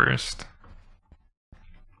down first.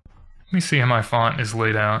 Let me see how my font is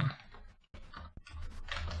laid out.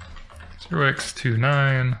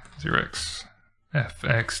 0x29, 0x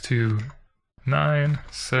fx29,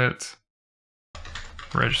 set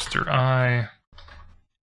register I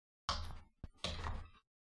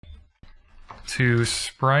to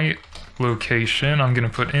sprite location. I'm going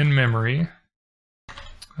to put in memory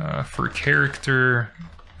for character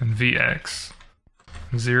and Vx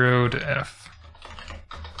 0 to F,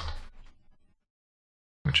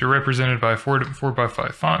 which are represented by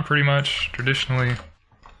 4x5 font pretty much traditionally.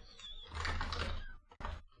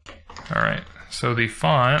 All right, so the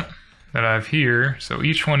font that I have here, so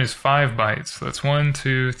each one is 5 bytes. So that's 1,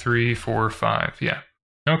 2, 3, 4, 5. Yeah,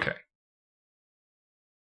 okay.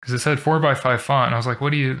 Because it said 4x5 font, and I was like,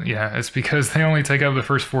 what do you... Yeah, it's because they only take up the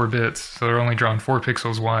first 4 bits, so they're only drawn 4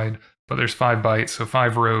 pixels wide, but there's 5 bytes, so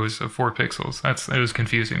 5 rows of 4 pixels. It was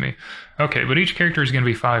confusing me. Okay, but each character is going to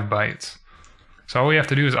be 5 bytes. So all we have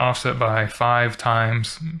to do is offset by 5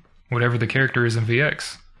 times whatever the character is in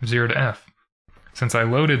VX, 0 to F. Since I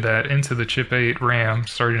loaded that into the CHIP-8 RAM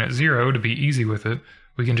starting at 0 to be easy with it,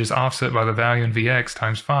 we can just offset by the value in VX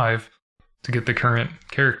times 5 to get the current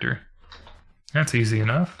character. That's easy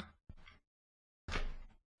enough.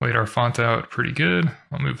 Laid our font out pretty good.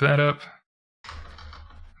 I'll move that up.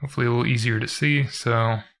 Hopefully a little easier to see.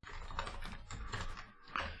 So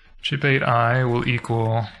CHIP-8i will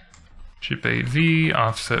equal CHIP-8v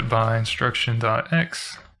offset by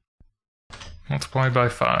instruction.x multiplied by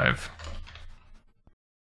 5.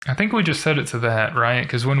 I think we just set it to that, right?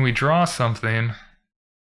 Because when we draw something,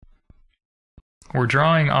 we're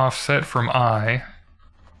drawing offset from I.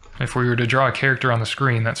 If we were to draw a character on the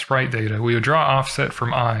screen, that's sprite data, we would draw offset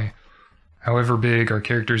from I, however big our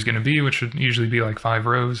character is going to be, which would usually be like 5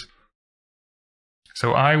 rows.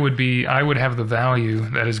 So I would have the value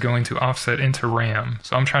that is going to offset into RAM.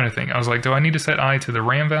 So I'm trying to think. I was like, do I need to set I to the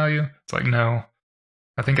RAM value? It's like, no.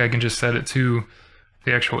 I think I can just set it to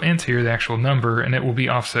the actual int here, the actual number, and it will be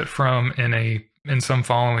offset from in some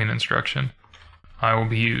following instruction. I will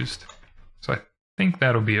be used. So I think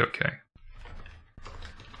that'll be okay.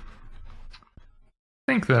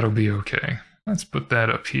 Let's put that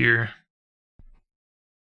up here.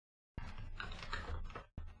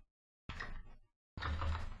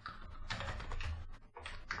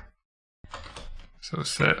 So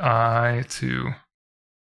set I to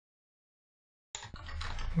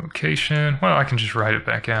location. Well, I can just write it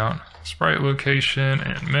back out. Sprite location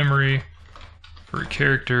and memory for a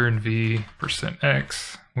character and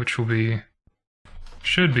v%x, which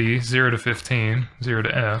should be 0 to 15, 0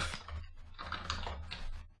 to F.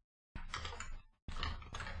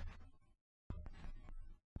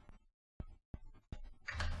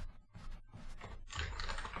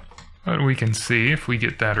 But we can see if we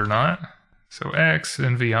get that or not. So x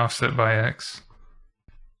and v offset by x.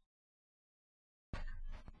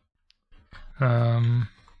 We'll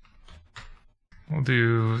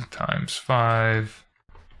do times 5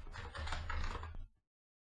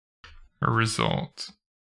 or result.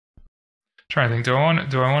 Trying to think, do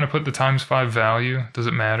I want to put the times 5 value? Does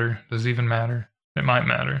it matter? Does it even matter? It might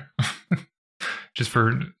matter. Just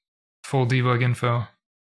for full debug info.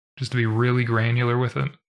 Just to be really granular with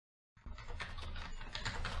it.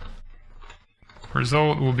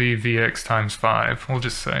 Result will be Vx times 5, we'll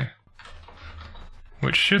just say.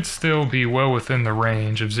 Which should still be well within the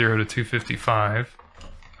range of 0 to 255,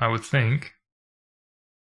 I would think.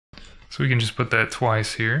 So we can just put that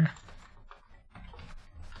twice here.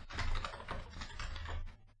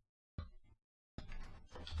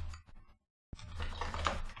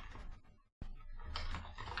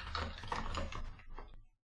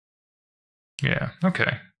 Yeah,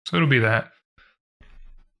 okay. So it'll be that.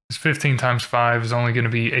 15 times 5 is only going to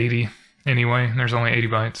be 80 anyway, and there's only 80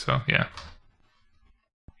 bytes, so yeah.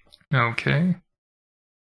 Okay.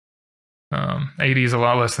 80 is a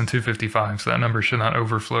lot less than 255, so that number should not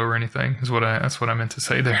overflow or anything, that's what I meant to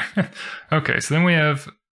say there. Okay, so then we have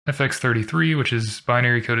FX33, which is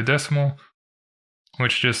binary coded decimal,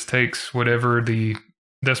 which just takes whatever the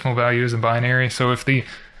decimal value is in binary. So if the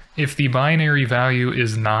binary value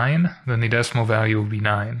is 9, then the decimal value will be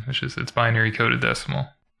 9, which is its binary coded decimal.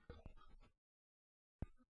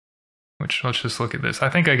 Which, let's just look at this. I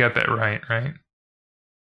think I got that right?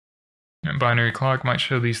 And binary clock might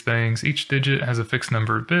show these things. Each digit has a fixed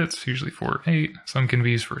number of bits, usually 4 or 8. Some can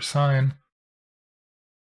be used for a sign.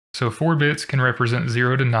 So 4 bits can represent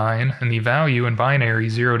 0 to 9, and the value in binary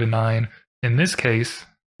 0 to 9, in this case,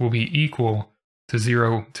 will be equal to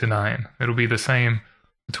 0 to 9. It'll be the same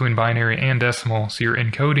between binary and decimal, so you're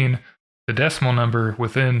encoding the decimal number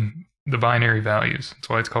within the binary values. That's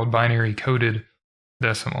why it's called binary coded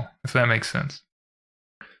decimal, if that makes sense.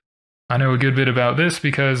 I know a good bit about this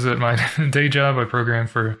because at my day job I program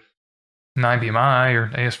for an IBM-I or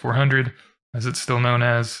AS400, as it's still known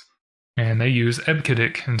as, and they use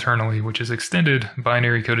EBCDIC internally, which is Extended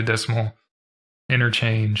Binary Coded Decimal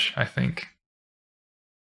Interchange, I think.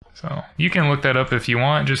 So you can look that up if you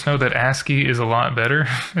want. Just know that ASCII is a lot better,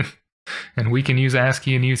 and we can use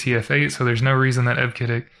ASCII in UTF-8, so there's no reason that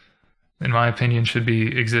EBCDIC, in my opinion, should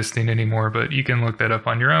be existing anymore, but you can look that up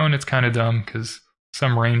on your own. It's kind of dumb because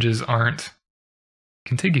some ranges aren't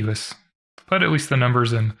contiguous, but at least the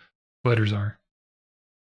numbers and letters are.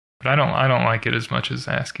 But I don't like it as much as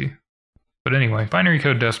ASCII. But anyway, binary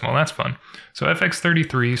code decimal, that's fun. So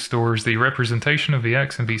FX33 stores the representation of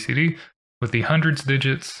VX and BCD with the hundreds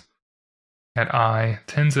digits at I,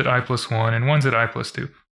 tens at I plus 1, and ones at I plus 2.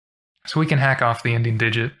 So we can hack off the ending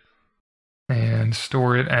digit and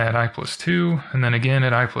store it at I plus 2, and then again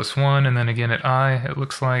at I plus 1, and then again at I, it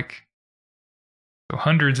looks like. So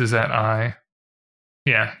hundreds is at I.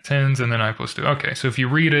 Yeah, tens and then I plus 2. Okay, so if you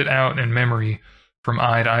read it out in memory from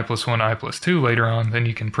I to I plus 1, I plus 2 later on, then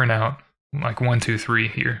you can print out like 1, 2, 3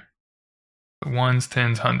 here. Ones,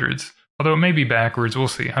 tens, hundreds. Although it may be backwards, we'll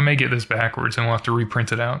see. I may get this backwards and we'll have to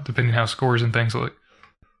reprint it out, depending how scores and things look.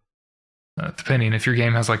 Depending if your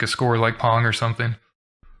game has like a score like Pong or something.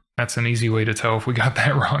 That's an easy way to tell if we got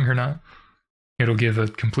that wrong or not. It'll give a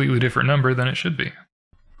completely different number than it should be.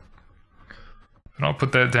 And I'll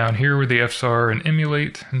put that down here where the F's are and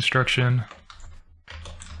emulate instruction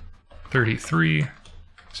 33,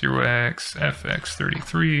 0x,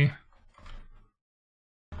 fx33,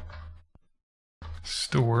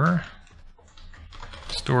 store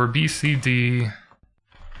BCD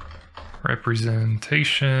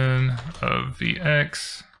representation of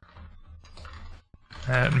Vx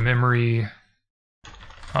at memory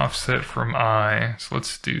offset from I. So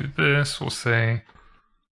let's do this. We'll say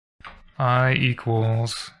I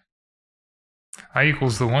equals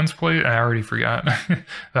the ones place. I already forgot.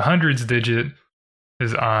 The hundreds digit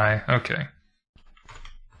is I. Okay.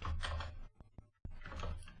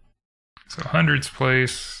 So hundreds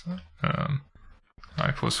place,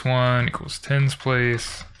 I plus 1 equals tens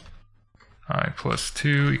place, I plus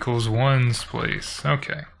 2 equals ones place.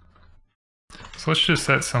 Okay. So let's just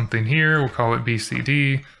set something here. We'll call it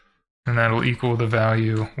BCD, and that'll equal the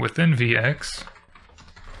value within Vx.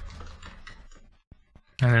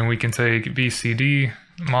 And then we can take BCD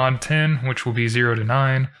mod 10, which will be 0 to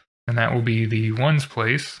 9, and that will be the ones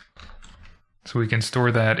place. So we can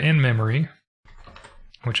store that in memory,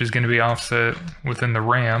 which is going to be offset within the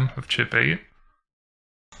RAM of CHIP-8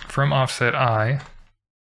 from offset I.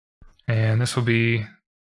 And this will be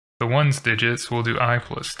the ones digits. We'll do I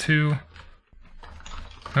plus 2.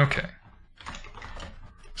 Okay.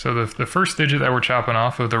 So the first digit that we're chopping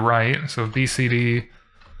off of the right, so if BCD,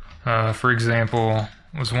 for example,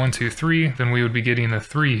 was 1, 2, 3, then we would be getting the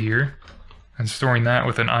 3 here and storing that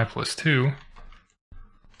with an I plus 2.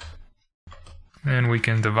 And we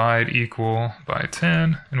can divide equal by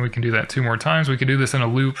 10, and we can do that 2 more times. We could do this in a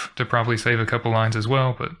loop to probably save a couple lines as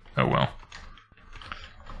well, but oh well.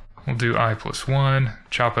 We'll do I plus 1,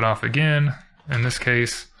 chop it off again. In this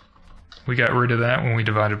case, we got rid of that when we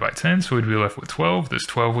divided by 10, so we'd be left with 12. This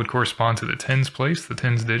 12 would correspond to the tens place, the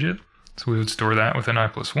tens digit. So we would store that with an I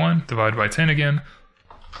plus 1, divide by 10 again.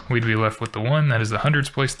 We'd be left with the 1, that is the hundreds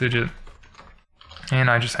place digit. And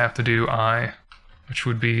I just have to do I, which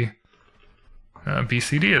would be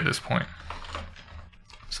BCD at this point.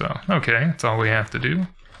 So, okay, that's all we have to do.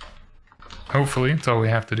 Hopefully, it's all we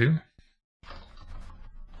have to do.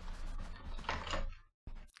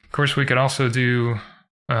 Of course, we could also do,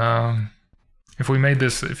 if we made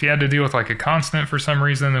this, if you had to deal with like a constant for some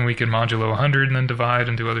reason, then we could modulo 100 and then divide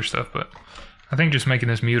and do other stuff, but I think just making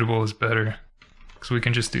this mutable is better, because we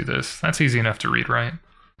can just do this. That's easy enough to read, right?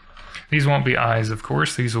 These won't be I's, of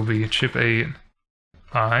course. These will be CHIP-8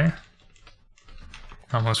 I.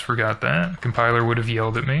 Almost forgot that. Compiler would have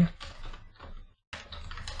yelled at me,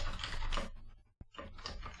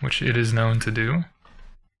 which it is known to do.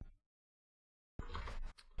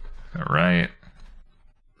 Alright,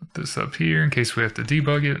 put this up here in case we have to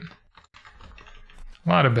debug it. A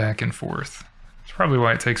lot of back and forth. That's probably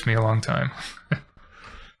why it takes me a long time.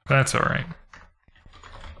 That's alright.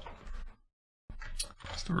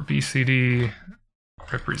 Store BCD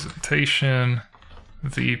representation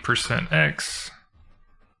v %x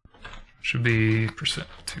should be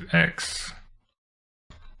 %2x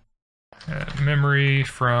at memory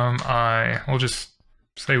from I. We'll just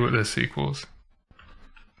say what this equals.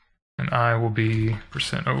 And I will be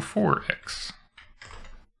 %04x.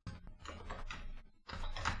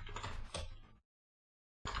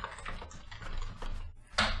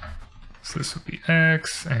 So this would be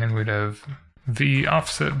x, and we'd have v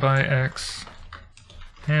offset by x,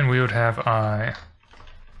 and we would have I.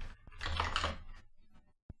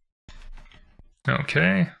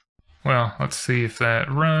 Okay, well, let's see if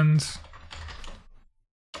that runs.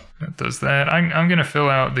 That does that. I'm going to fill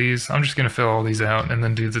out these. I'm just going to fill all these out and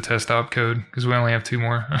then do the test opcode, because we only have 2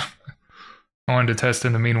 more. I wanted to test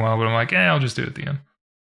in the meanwhile, but I'm like, I'll just do it at the end.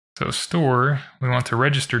 So store, we want to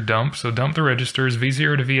register dump. So dump the registers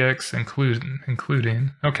v0 to vx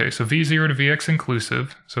including. Okay, so v0 to vx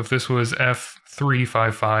inclusive. So if this was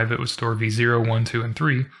F355, it would store v0, 1, 2, and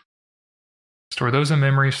 3. Store those in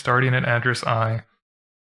memory starting at address I,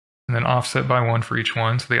 and then offset by 1 for each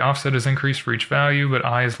one. So the offset is increased for each value, but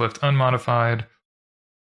I is left unmodified.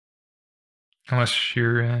 Unless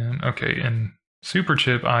you're in, okay, in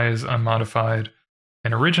SUPERCHIP, I is unmodified.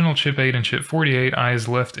 In original CHIP-8 and CHIP-48, I is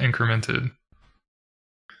left incremented.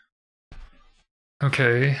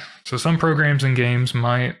 Okay, so some programs and games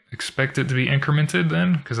might expect it to be incremented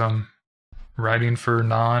then, because I'm writing for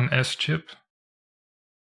non-SCHIP.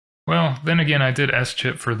 Well, then again, I did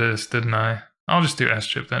SCHIP for this, didn't I? I'll just do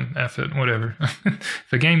SCHIP then, F it, whatever. If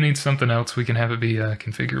the game needs something else, we can have it be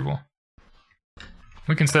configurable.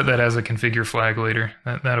 We can set that as a configure flag later,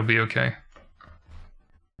 that'll be okay.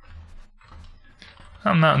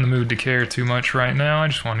 I'm not in the mood to care too much right now, I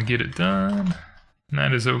just want to get it done, and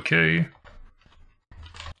that is okay.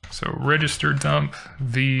 So register dump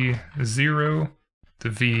v0 to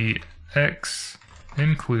vx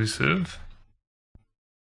inclusive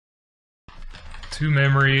to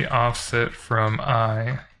memory offset from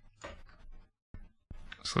I.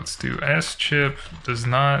 So let's do SCHIP does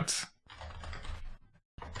not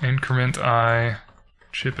increment I,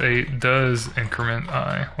 CHIP-8 does increment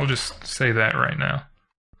I. We'll just say that right now.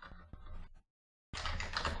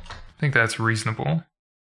 I think that's reasonable.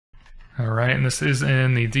 Alright, and this is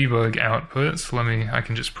in the debug output, so I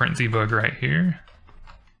can just print debug right here.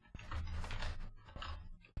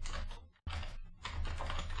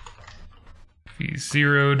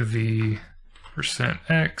 v0 to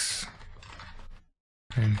v%x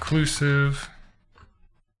inclusive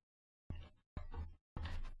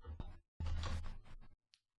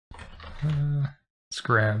let's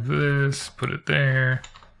grab this, put it there.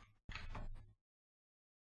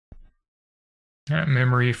 At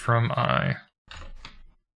memory from I.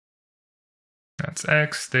 That's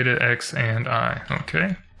x, data x, and I.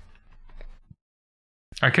 Okay.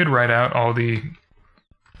 I could write out all the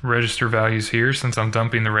register values here since I'm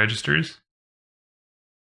dumping the registers.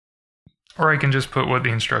 Or I can just put what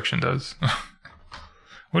the instruction does.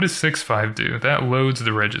 What does 6.5 do? That loads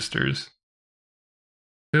the registers.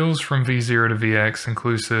 Fills from v0 to vx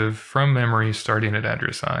inclusive from memory starting at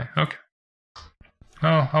address I. Okay.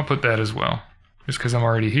 Well, I'll put that as well. Just because I'm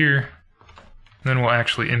already here. Then we'll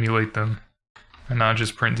actually emulate them and not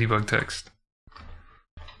just print debug text.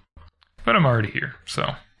 But I'm already here,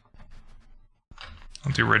 so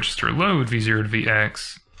I'll do register load v0 to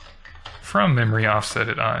vx from memory offset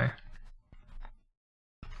at I.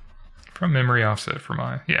 From memory offset from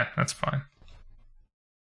I. Yeah, that's fine.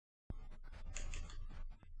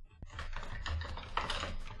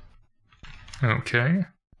 Okay.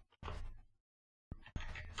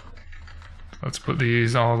 Let's put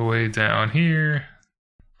these all the way down here.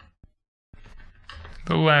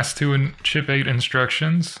 The last two CHIP-8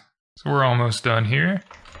 instructions. So we're almost done here.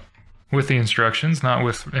 With the instructions, not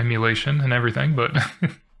with emulation and everything, but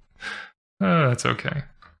that's okay.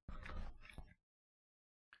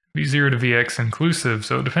 v0 to vx inclusive,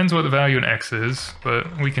 so it depends what the value in x is,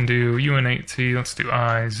 but we can do un8t, let's do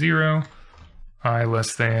I0, I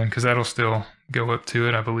less than, because that'll still go up to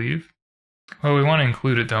it, I believe. Well, we want to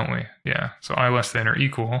include it, don't we? Yeah, so I less than or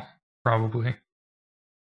equal, probably.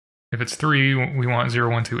 If it's 3, we want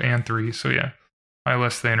 0, 1, 2, and 3, so yeah. I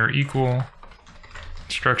less than or equal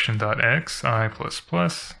instruction.x, I plus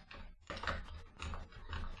plus.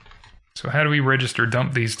 So how do we register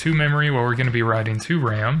dump these to memory? Well, we're going to be writing to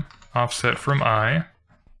RAM, offset from I.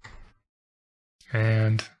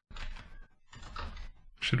 And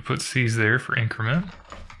should have put C's there for increment.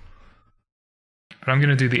 But I'm going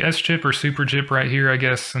to do the SCHIP or SUPERCHIP right here, I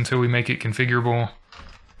guess, until we make it configurable.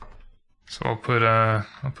 So I'll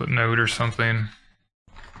put node or something.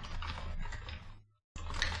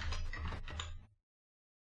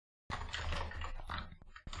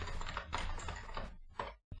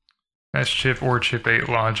 SCHIP or CHIP-8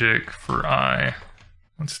 logic for I.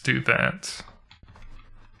 Let's do that.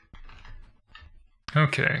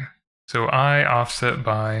 Okay, so I offset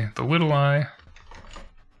by the little I.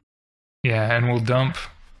 Yeah, and we'll dump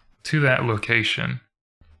to that location.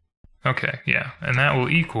 Okay, yeah, and that will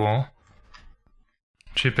equal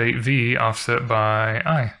CHIP-8v offset by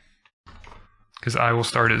I. Because I will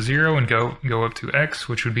start at 0 and go up to x,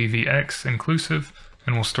 which would be vx inclusive,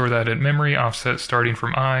 and we'll store that at memory offset starting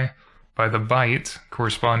from I by the byte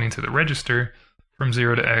corresponding to the register from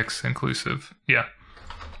 0 to x inclusive. Yeah.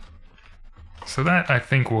 So that, I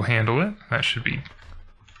think, will handle it. That should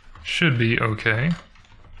be okay.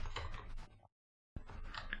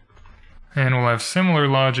 And we'll have similar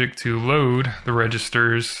logic to load the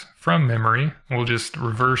registers from memory. We'll just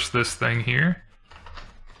reverse this thing here.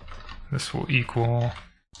 This will equal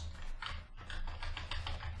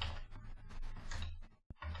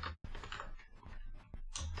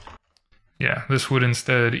Yeah, this would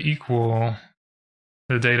instead equal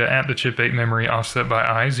the data at the chip-8 memory offset by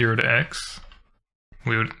I, 0 to X.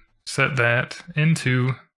 We would set that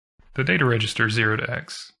into the data register 0 to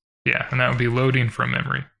X. Yeah, and that would be loading from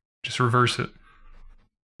memory. Just reverse it.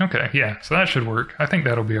 Okay, yeah, so that should work. I think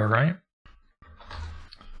that'll be all right.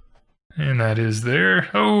 And that is there.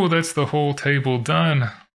 Oh, that's the whole table done.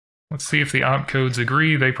 Let's see if the opcodes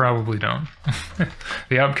agree. They probably don't.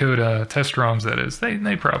 The opcode test ROMs, that is,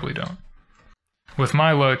 they probably don't. With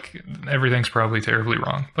my luck, everything's probably terribly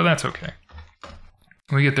wrong, but that's okay.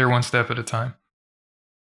 We get there one step at a time.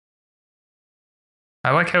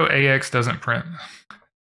 I like how AX doesn't print,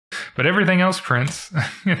 but everything else prints.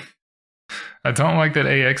 I don't like that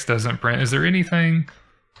AX doesn't print. Is there anything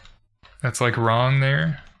that's like wrong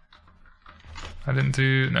there? No, I didn't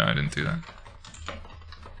do that.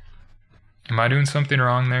 Am I doing something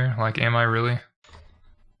wrong there? Like, am I really?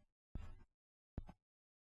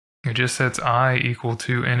 It just sets I equal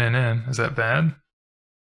to NNN. Is that bad?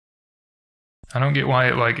 I don't get why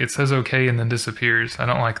it says okay and then disappears. I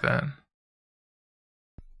don't like that.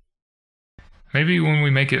 Maybe when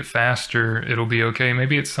we make it faster, it'll be okay.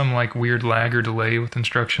 Maybe it's some like weird lag or delay with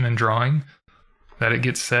instruction and drawing, that it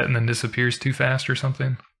gets set and then disappears too fast or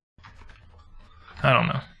something. I don't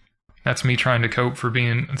know. That's me trying to cope for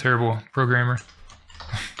being a terrible programmer.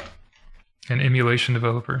 An emulation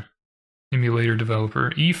developer. Emulator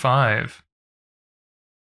developer. E5.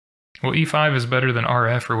 Well, E5 is better than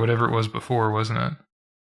RF or whatever it was before, wasn't it?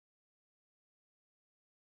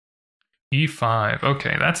 E5.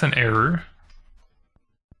 Okay, that's an error.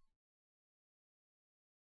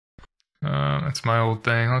 That's my old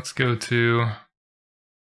thing. Let's go to...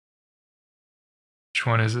 Which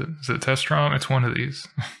one is it? Is it test ROM? It's one of these.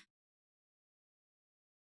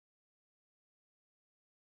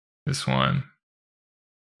 This one.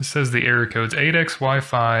 It says the error codes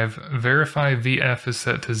 8xy5, verify VF is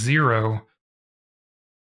set to 0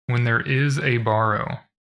 when there is a borrow.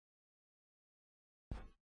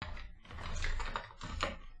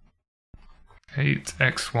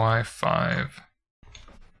 (8xy5).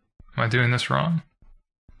 Am I doing this wrong?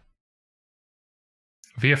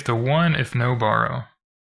 VF to 1 if no borrow.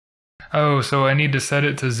 Oh, so I need to set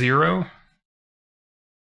it to 0?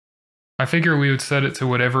 I figure we would set it to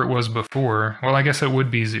whatever it was before. Well, I guess it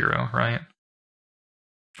would be 0, right?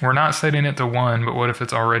 We're not setting it to 1, but what if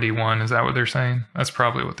it's already 1? Is that what they're saying? That's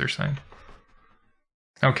probably what they're saying.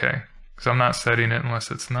 Okay, because I'm not setting it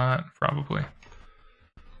unless it's not, probably.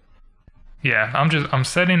 Yeah, I'm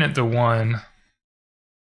setting it to 1,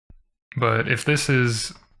 but if this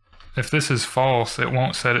is false, it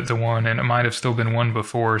won't set it to 1, and it might have still been 1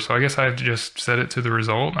 before, so I guess I have to just set it to the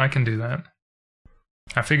result. I can do that.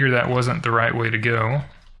 I figured that wasn't the right way to go,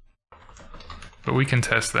 but we can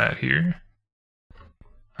test that here.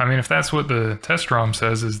 I mean, if that's what the test ROM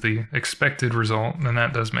says is the expected result, then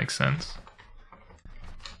that does make sense.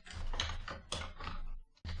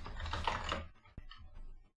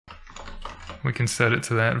 We can set it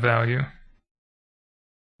to that value.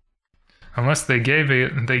 Unless they gave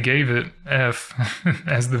it F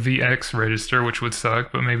as the VX register, which would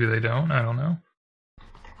suck, but maybe they don't. I don't know.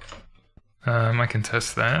 I can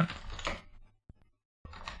test that.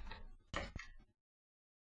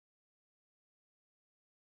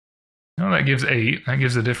 Oh, that gives 8. That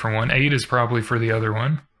gives a different one. 8 is probably for the other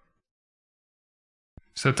one.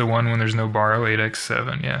 Set to 1 when there's no borrow.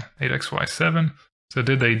 8x7. Yeah, 8xy7. So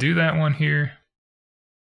did they do that one here?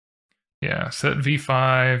 Yeah, set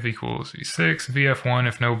v5 equals v6. vf1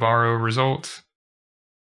 if no borrow results.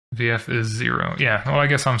 vf is 0. Yeah, well, I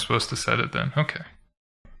guess I'm supposed to set it then. Okay.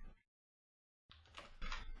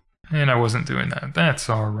 And I wasn't doing that. That's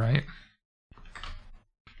alright.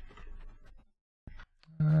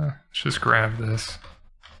 Let's just grab this.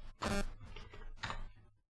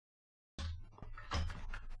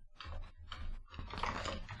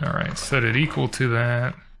 Alright, set it equal to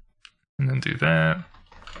that. And then do that.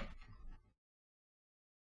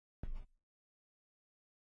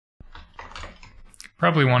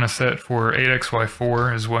 Probably want to set for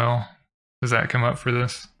 8xy4 as well. Does that come up for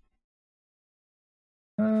this?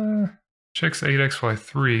 Checks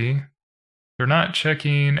 8xy3. They're not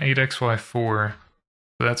checking 8xy4.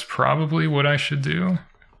 So that's probably what I should do.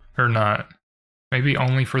 Or not. Maybe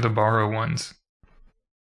only for the borrow ones.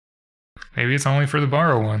 Maybe it's only for the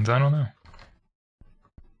borrow ones. I don't know.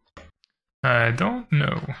 I don't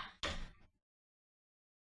know.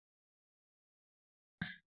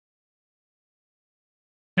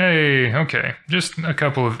 Hey, okay. Just a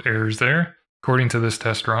couple of errors there, according to this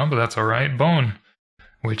test ROM, but that's alright. Bon,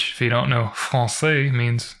 which, if you don't know Francais,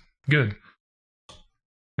 means good.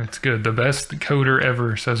 It's good. The best coder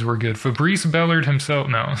ever says we're good. Fabrice Bellard himself,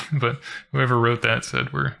 no, but whoever wrote that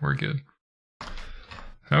said we're good.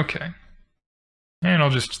 Okay. And I'll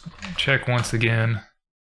just check once again.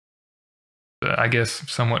 I guess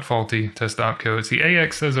somewhat faulty test opcodes. The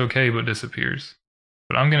AX says okay but disappears.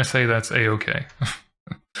 But I'm going to say that's A-okay.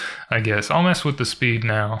 I guess. I'll mess with the speed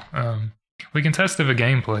now. We can test if a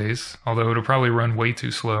game plays, although it'll probably run way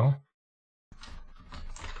too slow.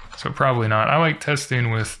 So probably not. I like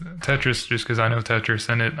testing with Tetris just because I know Tetris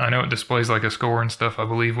and I know it displays like a score and stuff, I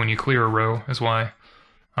believe, when you clear a row is why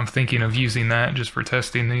I'm thinking of using that just for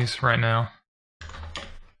testing these right now.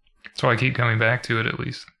 So I keep coming back to it at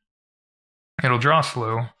least. It'll draw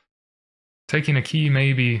slow. Taking a key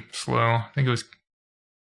may be slow. I think it was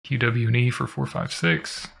QW and E for 4, 5,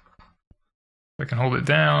 6. I can hold it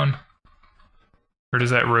down. Or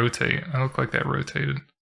does that rotate? I look like that rotated.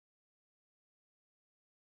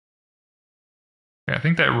 Yeah, I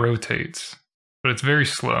think that rotates, but it's very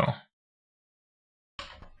slow.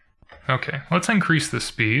 Okay, let's increase the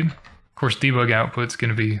speed. Of course, debug output's going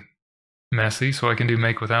to be messy, so I can do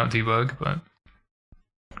make without debug, but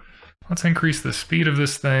let's increase the speed of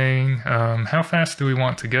this thing. How fast do we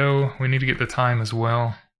want to go? We need to get the time as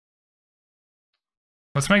well.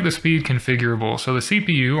 Let's make the speed configurable. So the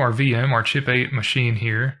CPU, our VM, our CHIP-8 machine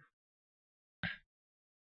here.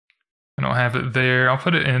 I don't have it there. I'll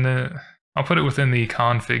put it within the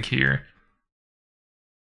config here.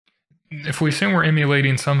 If we assume we're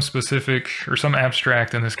emulating some specific, or some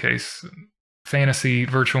abstract in this case, fantasy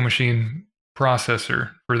virtual machine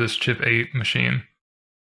processor for this CHIP-8 machine,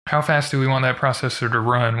 how fast do we want that processor to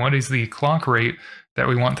run? What is the clock rate that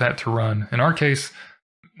we want that to run? In our case,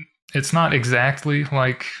 it's not exactly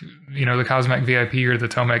like, you know, the Cosmac VIP or the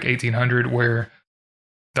Tomac 1800 where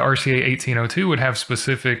the RCA 1802 would have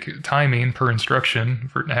specific timing per instruction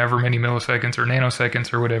for however many milliseconds or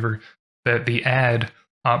nanoseconds or whatever that the add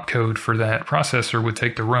opcode for that processor would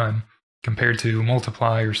take to run compared to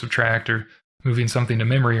multiply or subtract or moving something to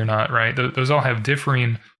memory or not, right? Those all have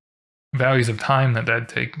differing values of time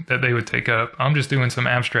that they would take up. I'm just doing some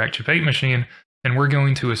abstract CHIP-8 machine, and we're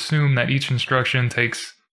going to assume that each instruction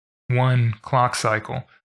takes one clock cycle.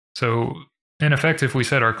 So in effect, if we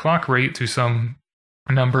set our clock rate to some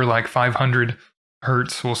number like 500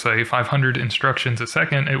 hertz, we'll say 500 instructions a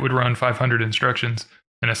second, it would run 500 instructions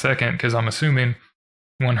in a second because I'm assuming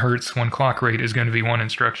 1 hertz, 1 clock rate is going to be 1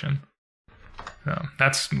 instruction.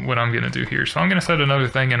 That's what I'm going to do here. So I'm going to set another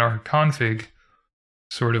thing in our config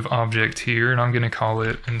sort of object here, and I'm going to call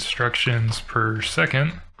it instructions per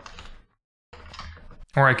second,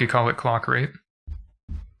 or I could call it clock rate.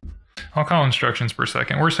 I'll call instructions per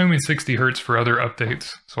second. We're assuming 60 hertz for other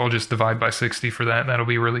updates, so I'll just divide by 60 for that. That'll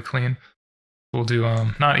be really clean. We'll do,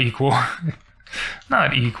 not equal,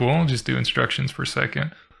 not equal, just do instructions per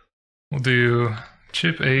second. We'll do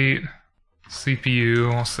CHIP-8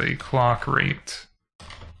 CPU, I'll say clock rate,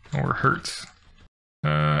 or hertz.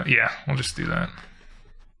 Yeah, we'll just do that.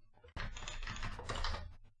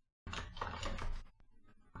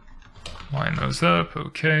 Line those up,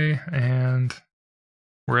 okay, and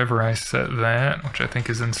wherever I set that, which I think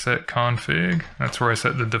is in set config, that's where I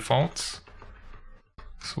set the defaults.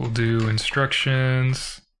 So we'll do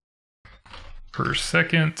instructions per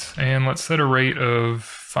second, and let's set a rate of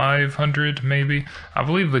 500 maybe. I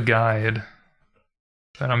believe the guide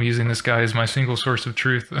that I'm using, this guy is my single source of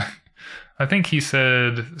truth. I think he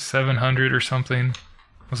said 700 or something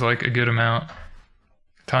was like a good amount.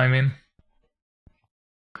 Timing.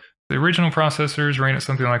 The original processors ran at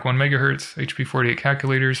something like 1 megahertz. HP48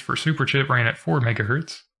 calculators for SUPERCHIP ran at 4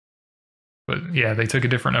 megahertz. But yeah, they took a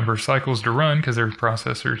different number of cycles to run because they're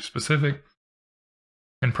processor specific.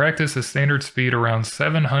 In practice, a standard speed around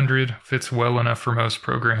 700 fits well enough for most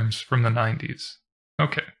programs from the 90s.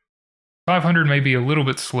 Okay. 500 may be a little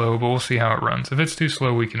bit slow, but we'll see how it runs. If it's too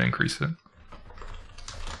slow, we can increase it.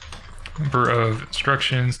 Number of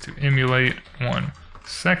instructions to emulate 1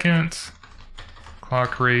 second.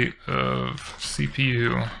 Clock rate of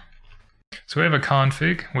CPU. So we have a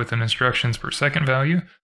config with an instructions per second value.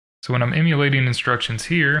 So when I'm emulating instructions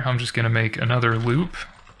here, I'm just going to make another loop.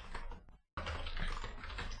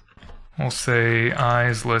 We'll say I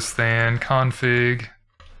is less than config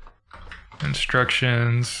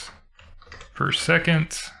instructions per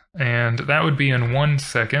second, and that would be in 1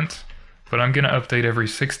 second, but I'm going to update every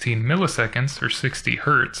 16 milliseconds or 60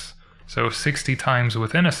 hertz. So 60 times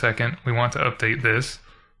within a second, we want to update this.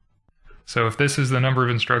 So if this is the number of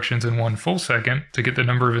instructions in 1 full second, to get the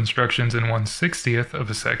number of instructions in 1/60th of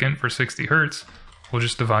a second for 60 hertz, we'll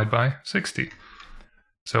just divide by 60.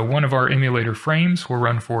 So one of our emulator frames will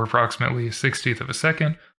run for approximately 1/60th of a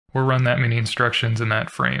second. or run that many instructions in that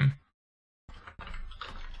frame.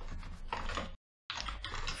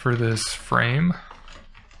 For this frame,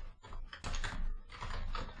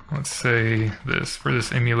 let's say this, for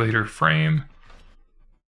this emulator frame,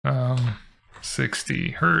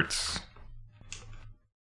 60 Hertz.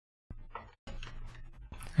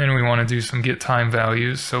 And we want to do some get time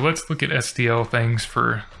values. So let's look at SDL things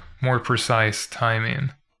for more precise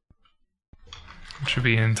timing. It should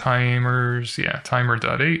be in timers, yeah,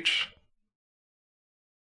 timer.h.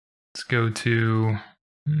 Let's go to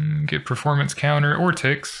get performance counter or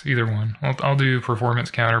ticks, either one. I'll do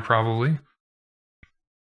performance counter probably,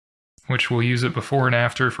 which we'll use it before and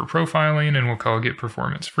after for profiling, and we'll call get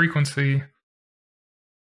performance frequency,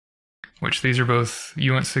 which these are both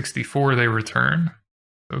uint64 they return.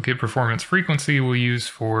 So get performance frequency we'll use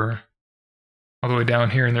for, all the way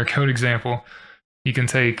down here in their code example, you can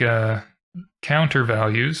take counter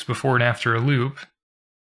values before and after a loop,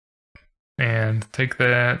 and take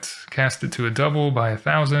that, cast it to a double by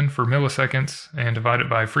 1000 for milliseconds, and divide it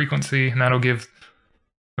by frequency, and that'll give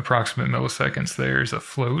approximate milliseconds there as a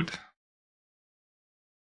float.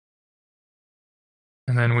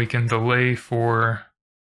 And then we can delay for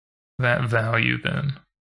that value then.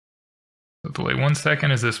 So delay 1 second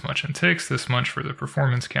is this much in ticks, this much for the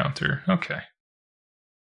performance counter. Okay.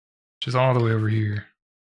 Which is all the way over here.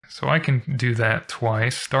 So I can do that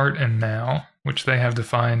twice, start and now, which they have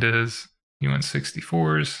defined as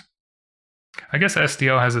uint64s. I guess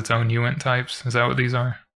SDL has its own uint types. Is that what these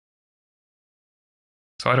are?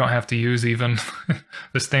 So I don't have to use even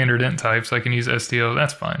the standard int types. I can use SDL.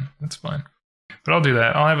 That's fine. That's fine. But I'll do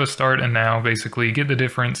that. I'll have a start and now, basically, get the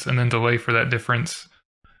difference and then delay for that difference.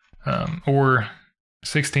 Or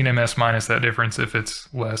 16 ms minus that difference if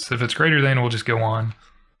it's less. If it's greater than, we'll just go on.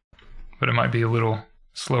 But it might be a little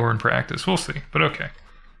slower in practice. We'll see, but okay.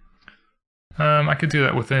 I could do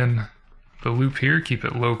that within the loop here, keep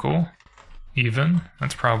it local, even.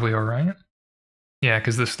 That's probably all right. Yeah,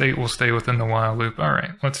 because the state will stay within the while loop. All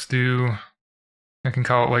right, let's do, I can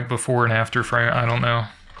call it like before and after frame. I don't know.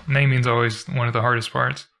 Naming's always one of the hardest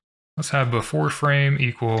parts. Let's have before frame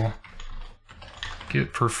equal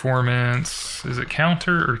get performance, is it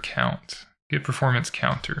counter or count? Get performance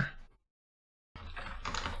counter.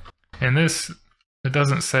 And this, it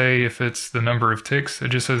doesn't say if it's the number of ticks, it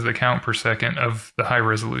just says the count per second of the high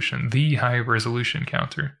resolution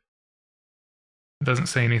counter. It doesn't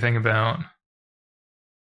say anything about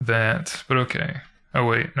that, but okay. Oh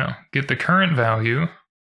wait, no. Get the current value,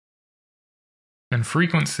 and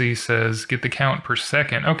frequency says get the count per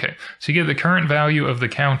second. Okay, so you get the current value of the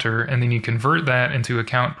counter, and then you convert that into a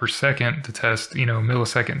count per second to test,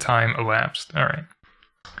 millisecond time elapsed. All right,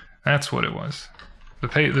 that's what it was.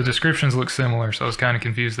 The descriptions look similar, so I was kind of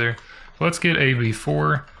confused there. Let's get a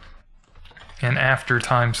before and after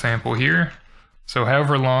time sample here. So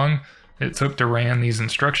however long it took to ran these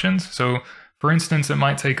instructions. So for instance, it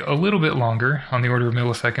might take a little bit longer, on the order of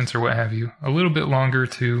milliseconds or what have you, a little bit longer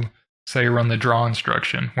to, say, run the draw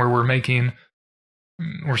instruction, where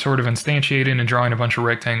we're sort of instantiating and drawing a bunch of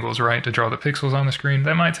rectangles, right, to draw the pixels on the screen.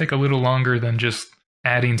 That might take a little longer than just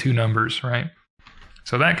adding two numbers, right?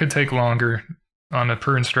 So that could take longer on a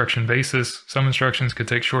per instruction basis. Some instructions could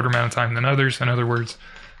take shorter amount of time than others, in other words,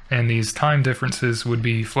 and these time differences would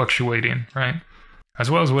be fluctuating, right? As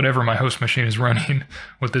well as whatever my host machine is running,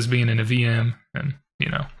 with this being in a VM, and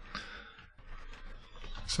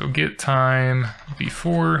So get time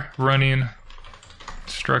before running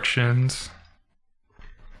instructions,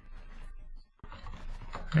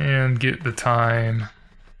 and get time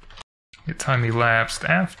elapsed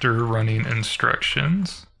after running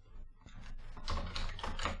instructions.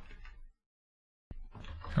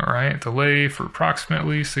 All right, delay for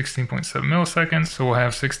approximately 16.7 milliseconds. So we'll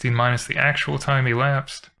have 16 minus the actual time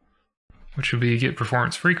elapsed, which would be get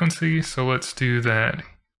performance frequency. So let's do that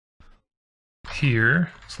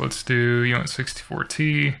here. So let's do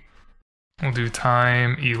uint64t. We'll do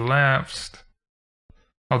time elapsed.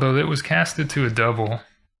 Although that was casted to a double.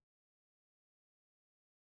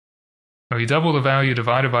 So you double the value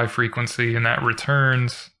divided by frequency, and that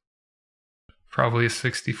returns probably a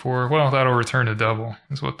 64. Well, that'll return a double,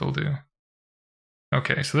 is what they'll do.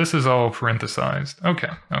 Okay, so this is all parenthesized. Okay.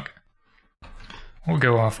 We'll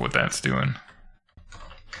go off what that's doing.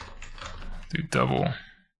 Do double.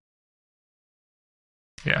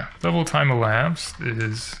 Yeah, double time elapsed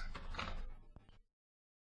is...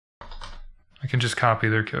 I can just copy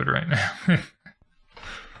their code right now.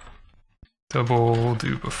 Double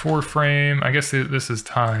do before frame. I guess this is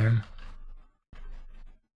time.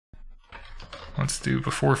 Let's do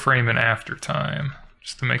before frame and after time,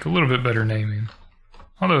 just to make a little bit better naming.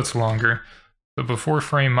 Although it's longer. So before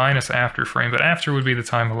frame minus after frame, but after would be the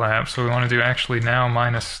time elapsed. So we want to do actually now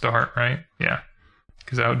minus start, right? Yeah,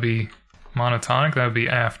 because that would be monotonic, that would be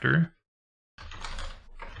after.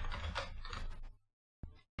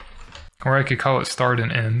 Or I could call it start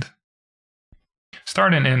and end.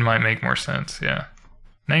 Start and end might make more sense, yeah.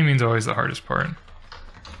 Naming's always the hardest part.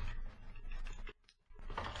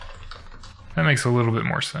 That makes a little bit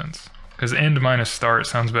more sense. Because end minus start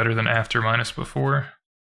sounds better than after minus before,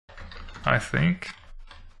 I think.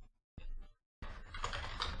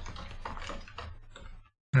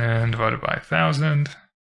 And divided by 1,000.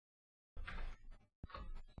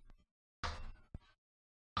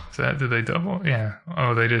 Is that, did they double? Yeah.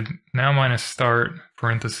 Oh, they did. Now minus start,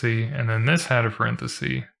 parenthesis, and then this had a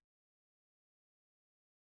parenthesis.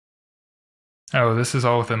 Oh, this is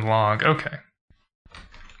all within log. Okay.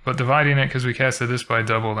 But dividing it because we casted this by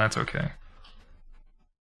double, that's okay.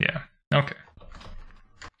 Yeah, okay.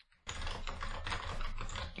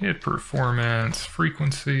 Get performance,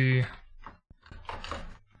 frequency.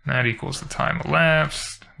 That equals the time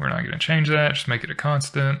elapsed. We're not going to change that, just make it a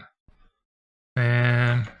constant.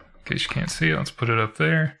 And in case you can't see it, let's put it up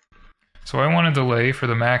there. So I want a delay for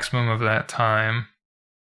the maximum of that time.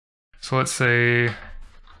 So let's say,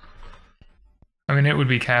 I mean, it would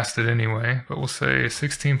be casted anyway, but we'll say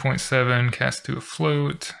 16.7 cast to a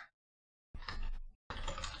float,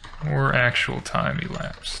 or actual time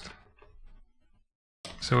elapsed.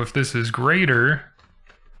 So if this is greater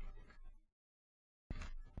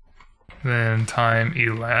than time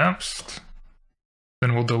elapsed,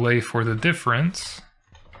 then we'll delay for the difference.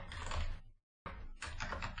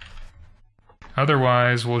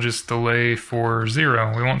 Otherwise, we'll just delay for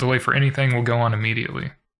 0. We won't delay for anything, we'll go on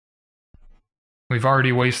immediately. We've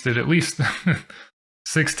already wasted at least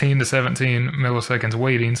 16 to 17 milliseconds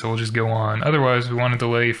waiting, so we'll just go on. Otherwise, we want to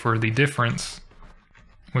delay for the difference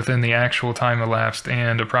within the actual time elapsed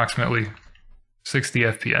and approximately 60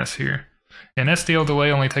 FPS here. An SDL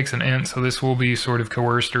delay only takes an int, so this will be sort of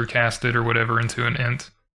coerced or casted or whatever into an int.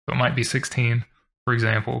 So it might be 16, for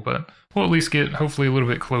example, but we'll at least get hopefully a little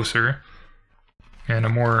bit closer and a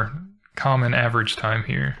more common average time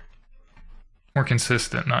here. More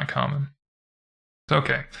consistent, not common.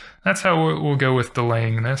 Okay, that's how we'll go with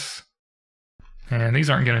delaying this. And these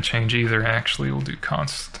aren't going to change either, actually. We'll do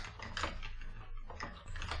const.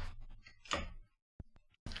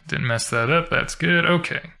 Didn't mess that up, that's good.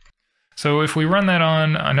 Okay. So if we run that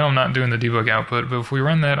on, I know I'm not doing the debug output, but if we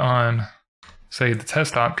run that on, say, the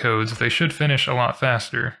test opcodes, they should finish a lot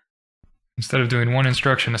faster. Instead of doing 1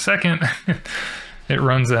 instruction a second, it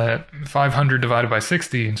runs at 500 divided by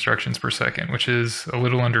 60 instructions per second, which is a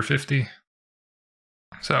little under 50.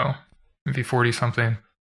 So, maybe 40 something.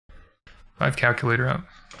 If I have calculator up,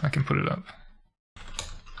 I can put it up.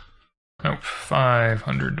 Nope,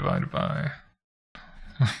 500 divided by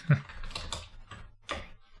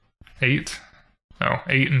 8. Oh,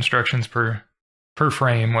 8 instructions per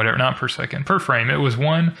frame, whatever, not per second, per frame. It was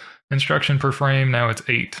 1 instruction per frame, now it's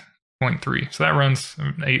 8.3. So that runs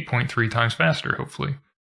 8.3 times faster, hopefully.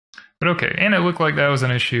 But okay, and it looked like that was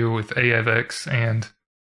an issue with AFX and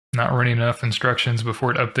not running enough instructions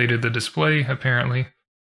before it updated the display, apparently.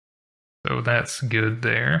 So that's good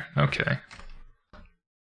there. Okay.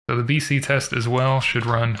 So the BC test as well should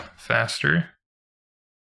run faster.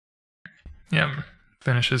 Yep,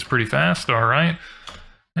 finishes pretty fast, alright.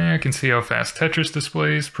 And I can see how fast Tetris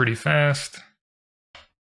displays, pretty fast.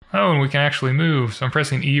 Oh, and we can actually move. So I'm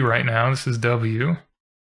pressing E right now. This is W.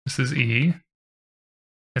 This is E.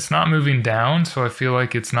 It's not moving down, so I feel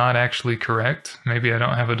like it's not actually correct. Maybe I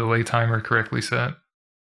don't have a delay timer correctly set.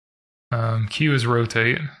 Q is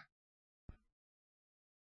rotate.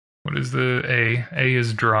 What is the A? A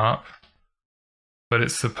is drop. But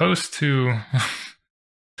it's supposed to...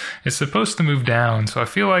 it's supposed to move down, so I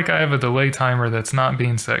feel like I have a delay timer that's not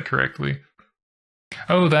being set correctly.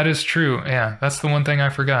 Oh, that is true. Yeah, that's the one thing I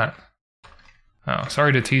forgot. Oh,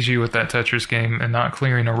 sorry to tease you with that Tetris game and not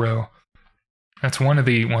clearing a row. That's one of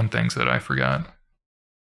the things that I forgot.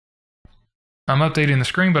 I'm updating the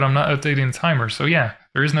screen, but I'm not updating the timer. So yeah,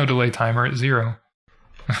 there is no delay timer at 0.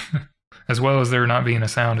 As well as there not being a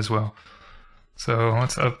sound as well. So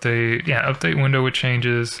let's update, yeah, update window with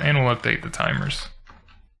changes, and we'll update the timers.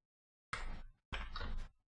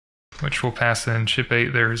 Which we'll pass in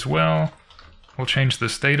CHIP-8 there as well. We'll change the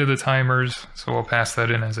state of the timers, so we'll pass that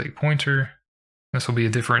in as a pointer. This will be a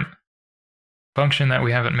different function that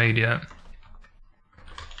we haven't made yet.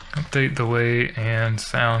 Update delay and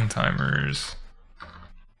sound timers.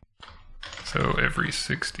 So every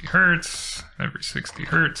 60 hertz, every 60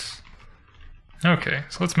 hertz. Okay,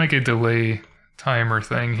 so let's make a delay timer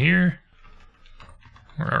thing here.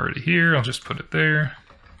 We're already here, I'll just put it there.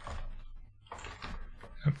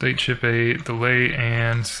 Update CHIP-8, delay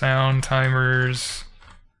and sound timers,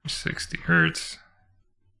 60 Hertz.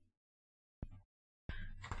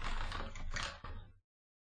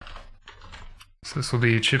 So this will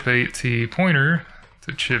be CHIP-8T pointer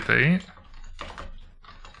to CHIP-8.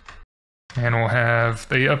 And we'll have,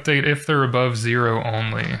 they update if they're above 0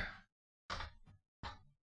 only.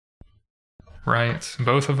 Right,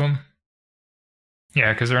 both of them?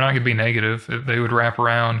 Yeah, because they're not going to be negative. They would wrap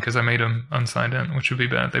around because I made them unsigned in, which would be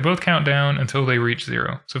bad. They both count down until they reach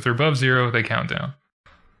 0. So if they're above 0, they count down.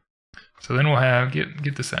 So then we'll have,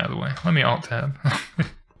 get this out of the way. Let me Alt-Tab.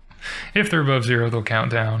 If they're above 0, they'll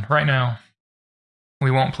count down. Right now, we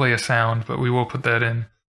won't play a sound, but we will put that in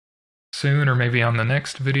soon, or maybe on the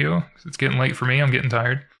next video. It's getting late for me, I'm getting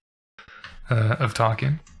tired of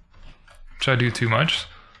talking, which I do too much.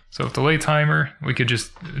 So with delay timer, we could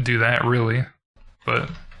just do that really, but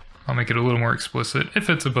I'll make it a little more explicit. If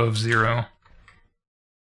it's above 0,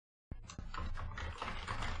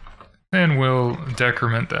 then we'll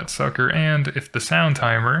decrement that sucker. And if the sound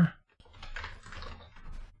timer,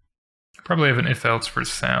 probably have an if-else for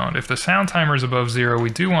sound. If the sound timer is above 0, we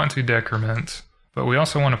do want to decrement, but we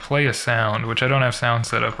also want to play a sound, which I don't have sound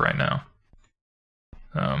set up right now.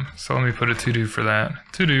 So let me put a to-do for that.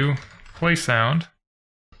 To-do, play sound.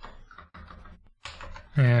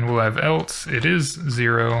 And we'll have else, it is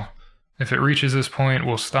 0. If it reaches this point,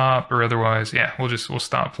 we'll stop, or otherwise, yeah, we'll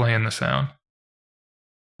stop playing the sound.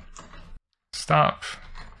 Stop.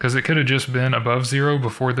 Because it could have just been above 0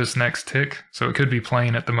 before this next tick, so it could be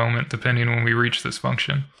playing at the moment, depending when we reach this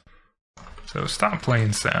function. So stop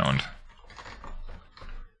playing sound.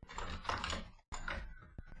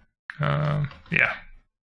 Yeah.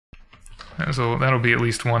 That'll be at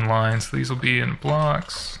least one line, so these will be in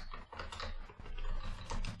blocks.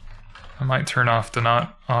 I might turn off the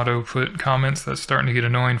not auto put comments, that's starting to get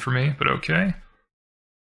annoying for me, but okay.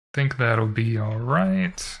 Think that'll be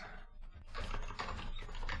alright.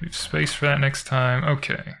 Leave space for that next time.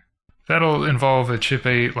 Okay. That'll involve a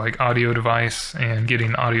CHIP-8 like audio device and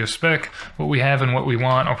getting audio spec, what we have and what we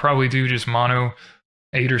want. I'll probably do just mono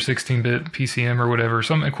 8 or 16-bit PCM or whatever,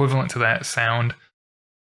 some equivalent to that sound.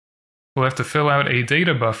 We'll have to fill out a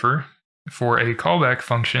data buffer for a callback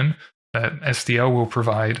function that SDL will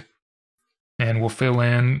provide, and we'll fill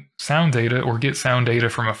in sound data or get sound data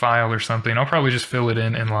from a file or something. I'll probably just fill it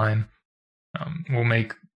in inline. We'll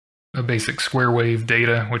make a basic square wave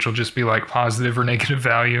data, which will just be like positive or negative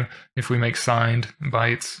value if we make signed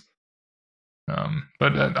bytes.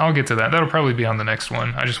 But I'll get to that. That'll probably be on the next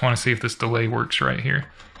one. I just want to see if this delay works right here.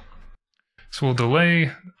 So we'll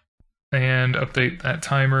delay and update that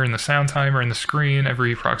timer and the sound timer and the screen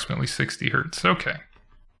every approximately 60 Hertz. Okay.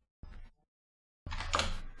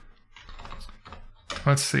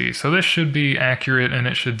 Let's see. So this should be accurate and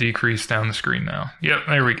it should decrease down the screen now. Yep,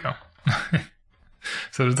 there we go.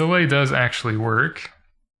 So the delay does actually work.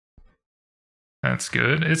 That's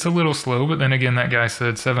good. It's a little slow, but then again, that guy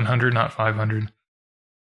said 700, not 500.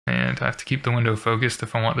 And I have to keep the window focused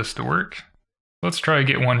if I want this to work. Let's try to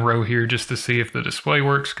get one row here just to see if the display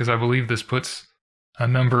works, because I believe this puts a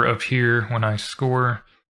number up here when I score,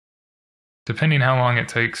 depending how long it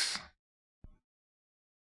takes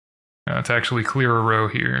to actually clear a row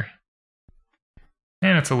here.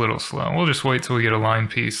 And it's a little slow. We'll just wait till we get a line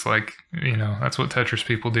piece, like, you know, that's what Tetris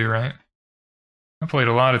people do, right? I played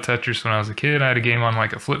a lot of Tetris when I was a kid. I had a game on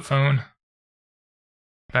like a flip phone.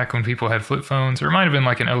 Back when people had flip phones. Or it might have been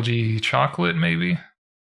like an LG Chocolate, maybe.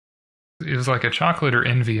 It was like a Chocolate or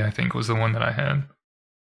Envy, I think, was the one that I had.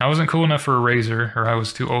 I wasn't cool enough for a Razor, or I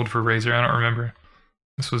was too old for a Razor, I don't remember.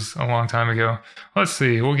 This was a long time ago. Let's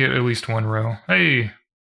see, we'll get at least one row. Hey!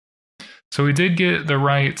 So we did get the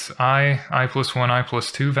right I plus 1, I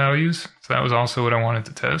plus 2 values. So that was also what I wanted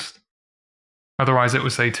to test. Otherwise it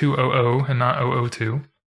would say 200 and not 002.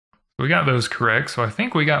 We got those correct, so I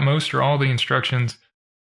think we got most or all the instructions.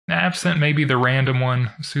 Absent maybe the random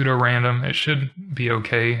one, pseudo-random, it should be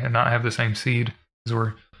okay and not have the same seed, because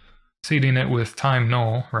we're seeding it with time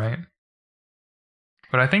null, right?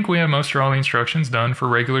 But I think we have most or all the instructions done for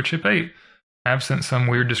regular CHIP-8, absent some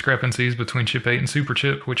weird discrepancies between CHIP-8 and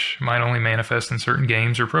SUPERCHIP, which might only manifest in certain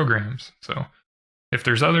games or programs. So if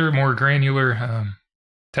there's other more granular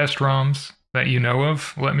test ROMs that you know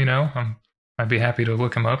of, let me know. I'd be happy to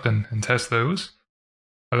look them up and test those.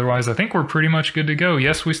 Otherwise, I think we're pretty much good to go.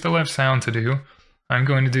 Yes, we still have sound to do. I'm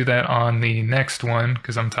going to do that on the next one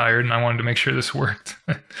because I'm tired and I wanted to make sure this worked.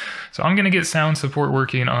 So I'm going to get sound support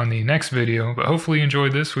working on the next video, but hopefully you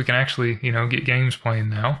enjoyed this. We can actually, you know, get games playing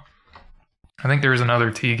now. I think there was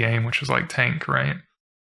another T game, which was like Tank, right?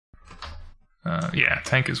 Yeah,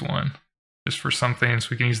 tank is one. Just for some things,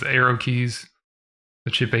 we can use the arrow keys,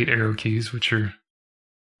 the CHIP-8 arrow keys, which are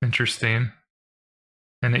interesting.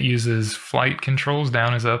 And it uses flight controls,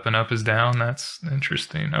 down is up and up is down. That's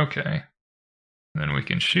interesting. Okay. And then we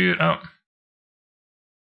can shoot. Oh.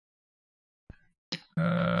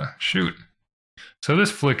 Shoot. So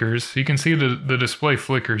this flickers. You can see the display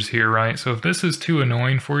flickers here, right? So if this is too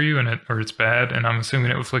annoying for you or it's bad, and I'm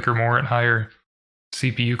assuming it would flicker more at higher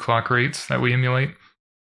CPU clock rates that we emulate.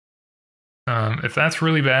 If that's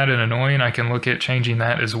really bad and annoying, I can look at changing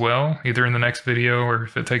that as well, either in the next video or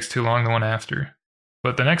if it takes too long, the one after.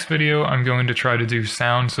 But the next video, I'm going to try to do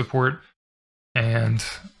sound support, and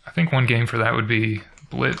I think one game for that would be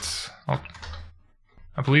Blitz.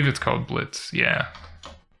 I believe it's called Blitz, yeah.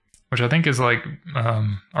 Which I think is like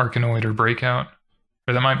Arkanoid or Breakout.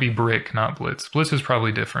 Or that might be Brick, not Blitz. Blitz is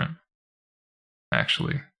probably different,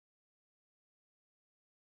 actually.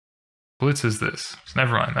 Blitz is this.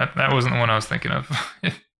 Never mind, that wasn't the one I was thinking of.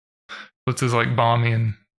 Blitz is like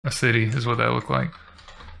bombing a city, is what that looked like.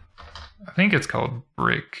 I think it's called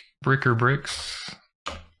Brick. Brick or Bricks.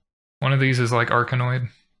 One of these is like Arkanoid.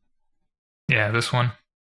 Yeah, this one.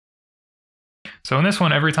 So in this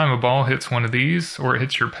one, every time a ball hits one of these, or it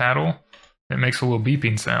hits your paddle, it makes a little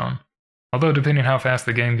beeping sound. Although depending how fast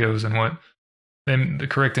the game goes and what then the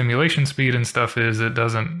correct emulation speed and stuff is, it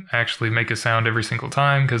doesn't actually make a sound every single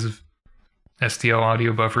time because of SDL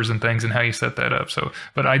audio buffers and things and how you set that up. So,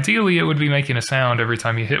 but ideally it would be making a sound every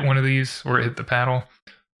time you hit one of these or hit the paddle.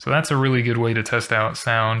 So that's a really good way to test out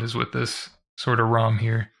sound, is with this sort of ROM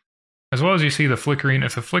here. As well as you see the flickering.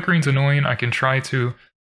 If the flickering's annoying, I can try to,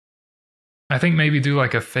 I think maybe do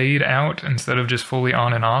like a fade out instead of just fully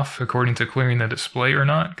on and off according to clearing the display or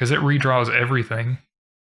not, because it redraws everything,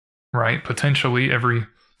 right? Potentially every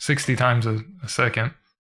 60 times a second.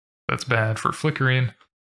 That's bad for flickering.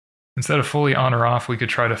 Instead of fully on or off, we could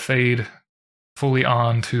try to fade fully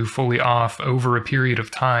on to fully off over a period of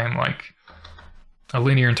time, like a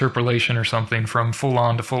linear interpolation or something from full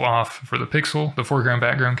on to full off for the pixel, the foreground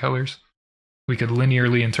background colors. We could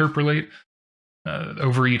linearly interpolate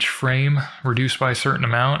over each frame, reduced by a certain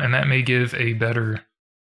amount, and that may give a better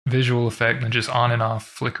visual effect than just on and off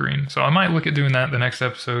flickering. So I might look at doing that the next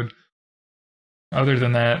episode. Other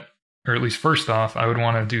than that, or at least first off, I would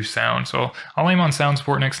want to do sound. So I'll aim on sound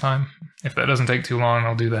support next time. If that doesn't take too long,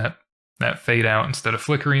 I'll do that fade out instead of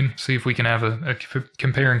flickering. See if we can have a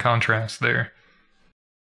compare and contrast there.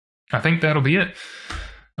 I think that'll be it.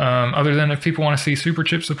 Other than if people want to see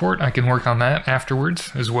SUPERCHIP support, I can work on that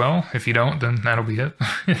afterwards as well. If you don't, then that'll be it.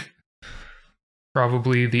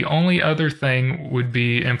 Probably the only other thing would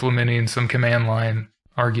be implementing some command line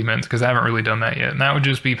arguments, because I haven't really done that yet. And that would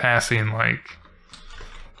just be passing, like,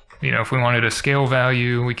 you know, if we wanted a scale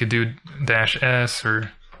value, we could do -s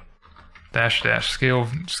or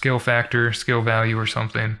scale factor, scale value or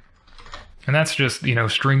something. And that's just, you know,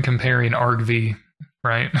 string comparing argv,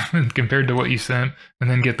 right? Compared to what you sent, and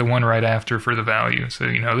then get the one right after for the value. So,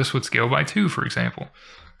 you know, this would scale by 2, for example.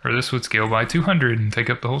 Or this would scale by 200 and take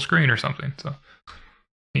up the whole screen or something. So,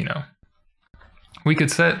 you know, we could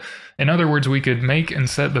set, in other words, we could make and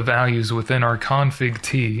set the values within our config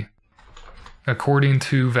t according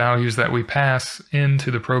to values that we pass into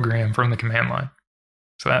the program from the command line.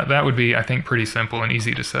 So that would be, I think, pretty simple and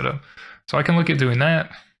easy to set up. So I can look at doing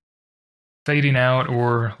that, fading out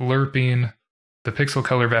or lerping the pixel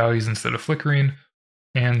color values instead of flickering,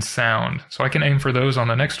 and sound. So I can aim for those on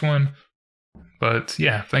the next one. But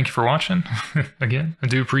yeah, thank you for watching. Again, I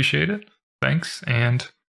do appreciate it. Thanks, and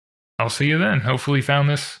I'll see you then. Hopefully you found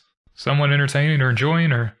this somewhat entertaining or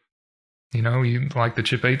enjoying, or, you know, you like the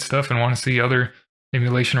CHIP-8 stuff and want to see other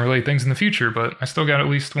emulation-related things in the future, but I still got at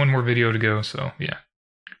least one more video to go, so yeah.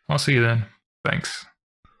 I'll see you then. Thanks.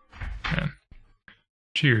 And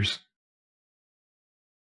cheers.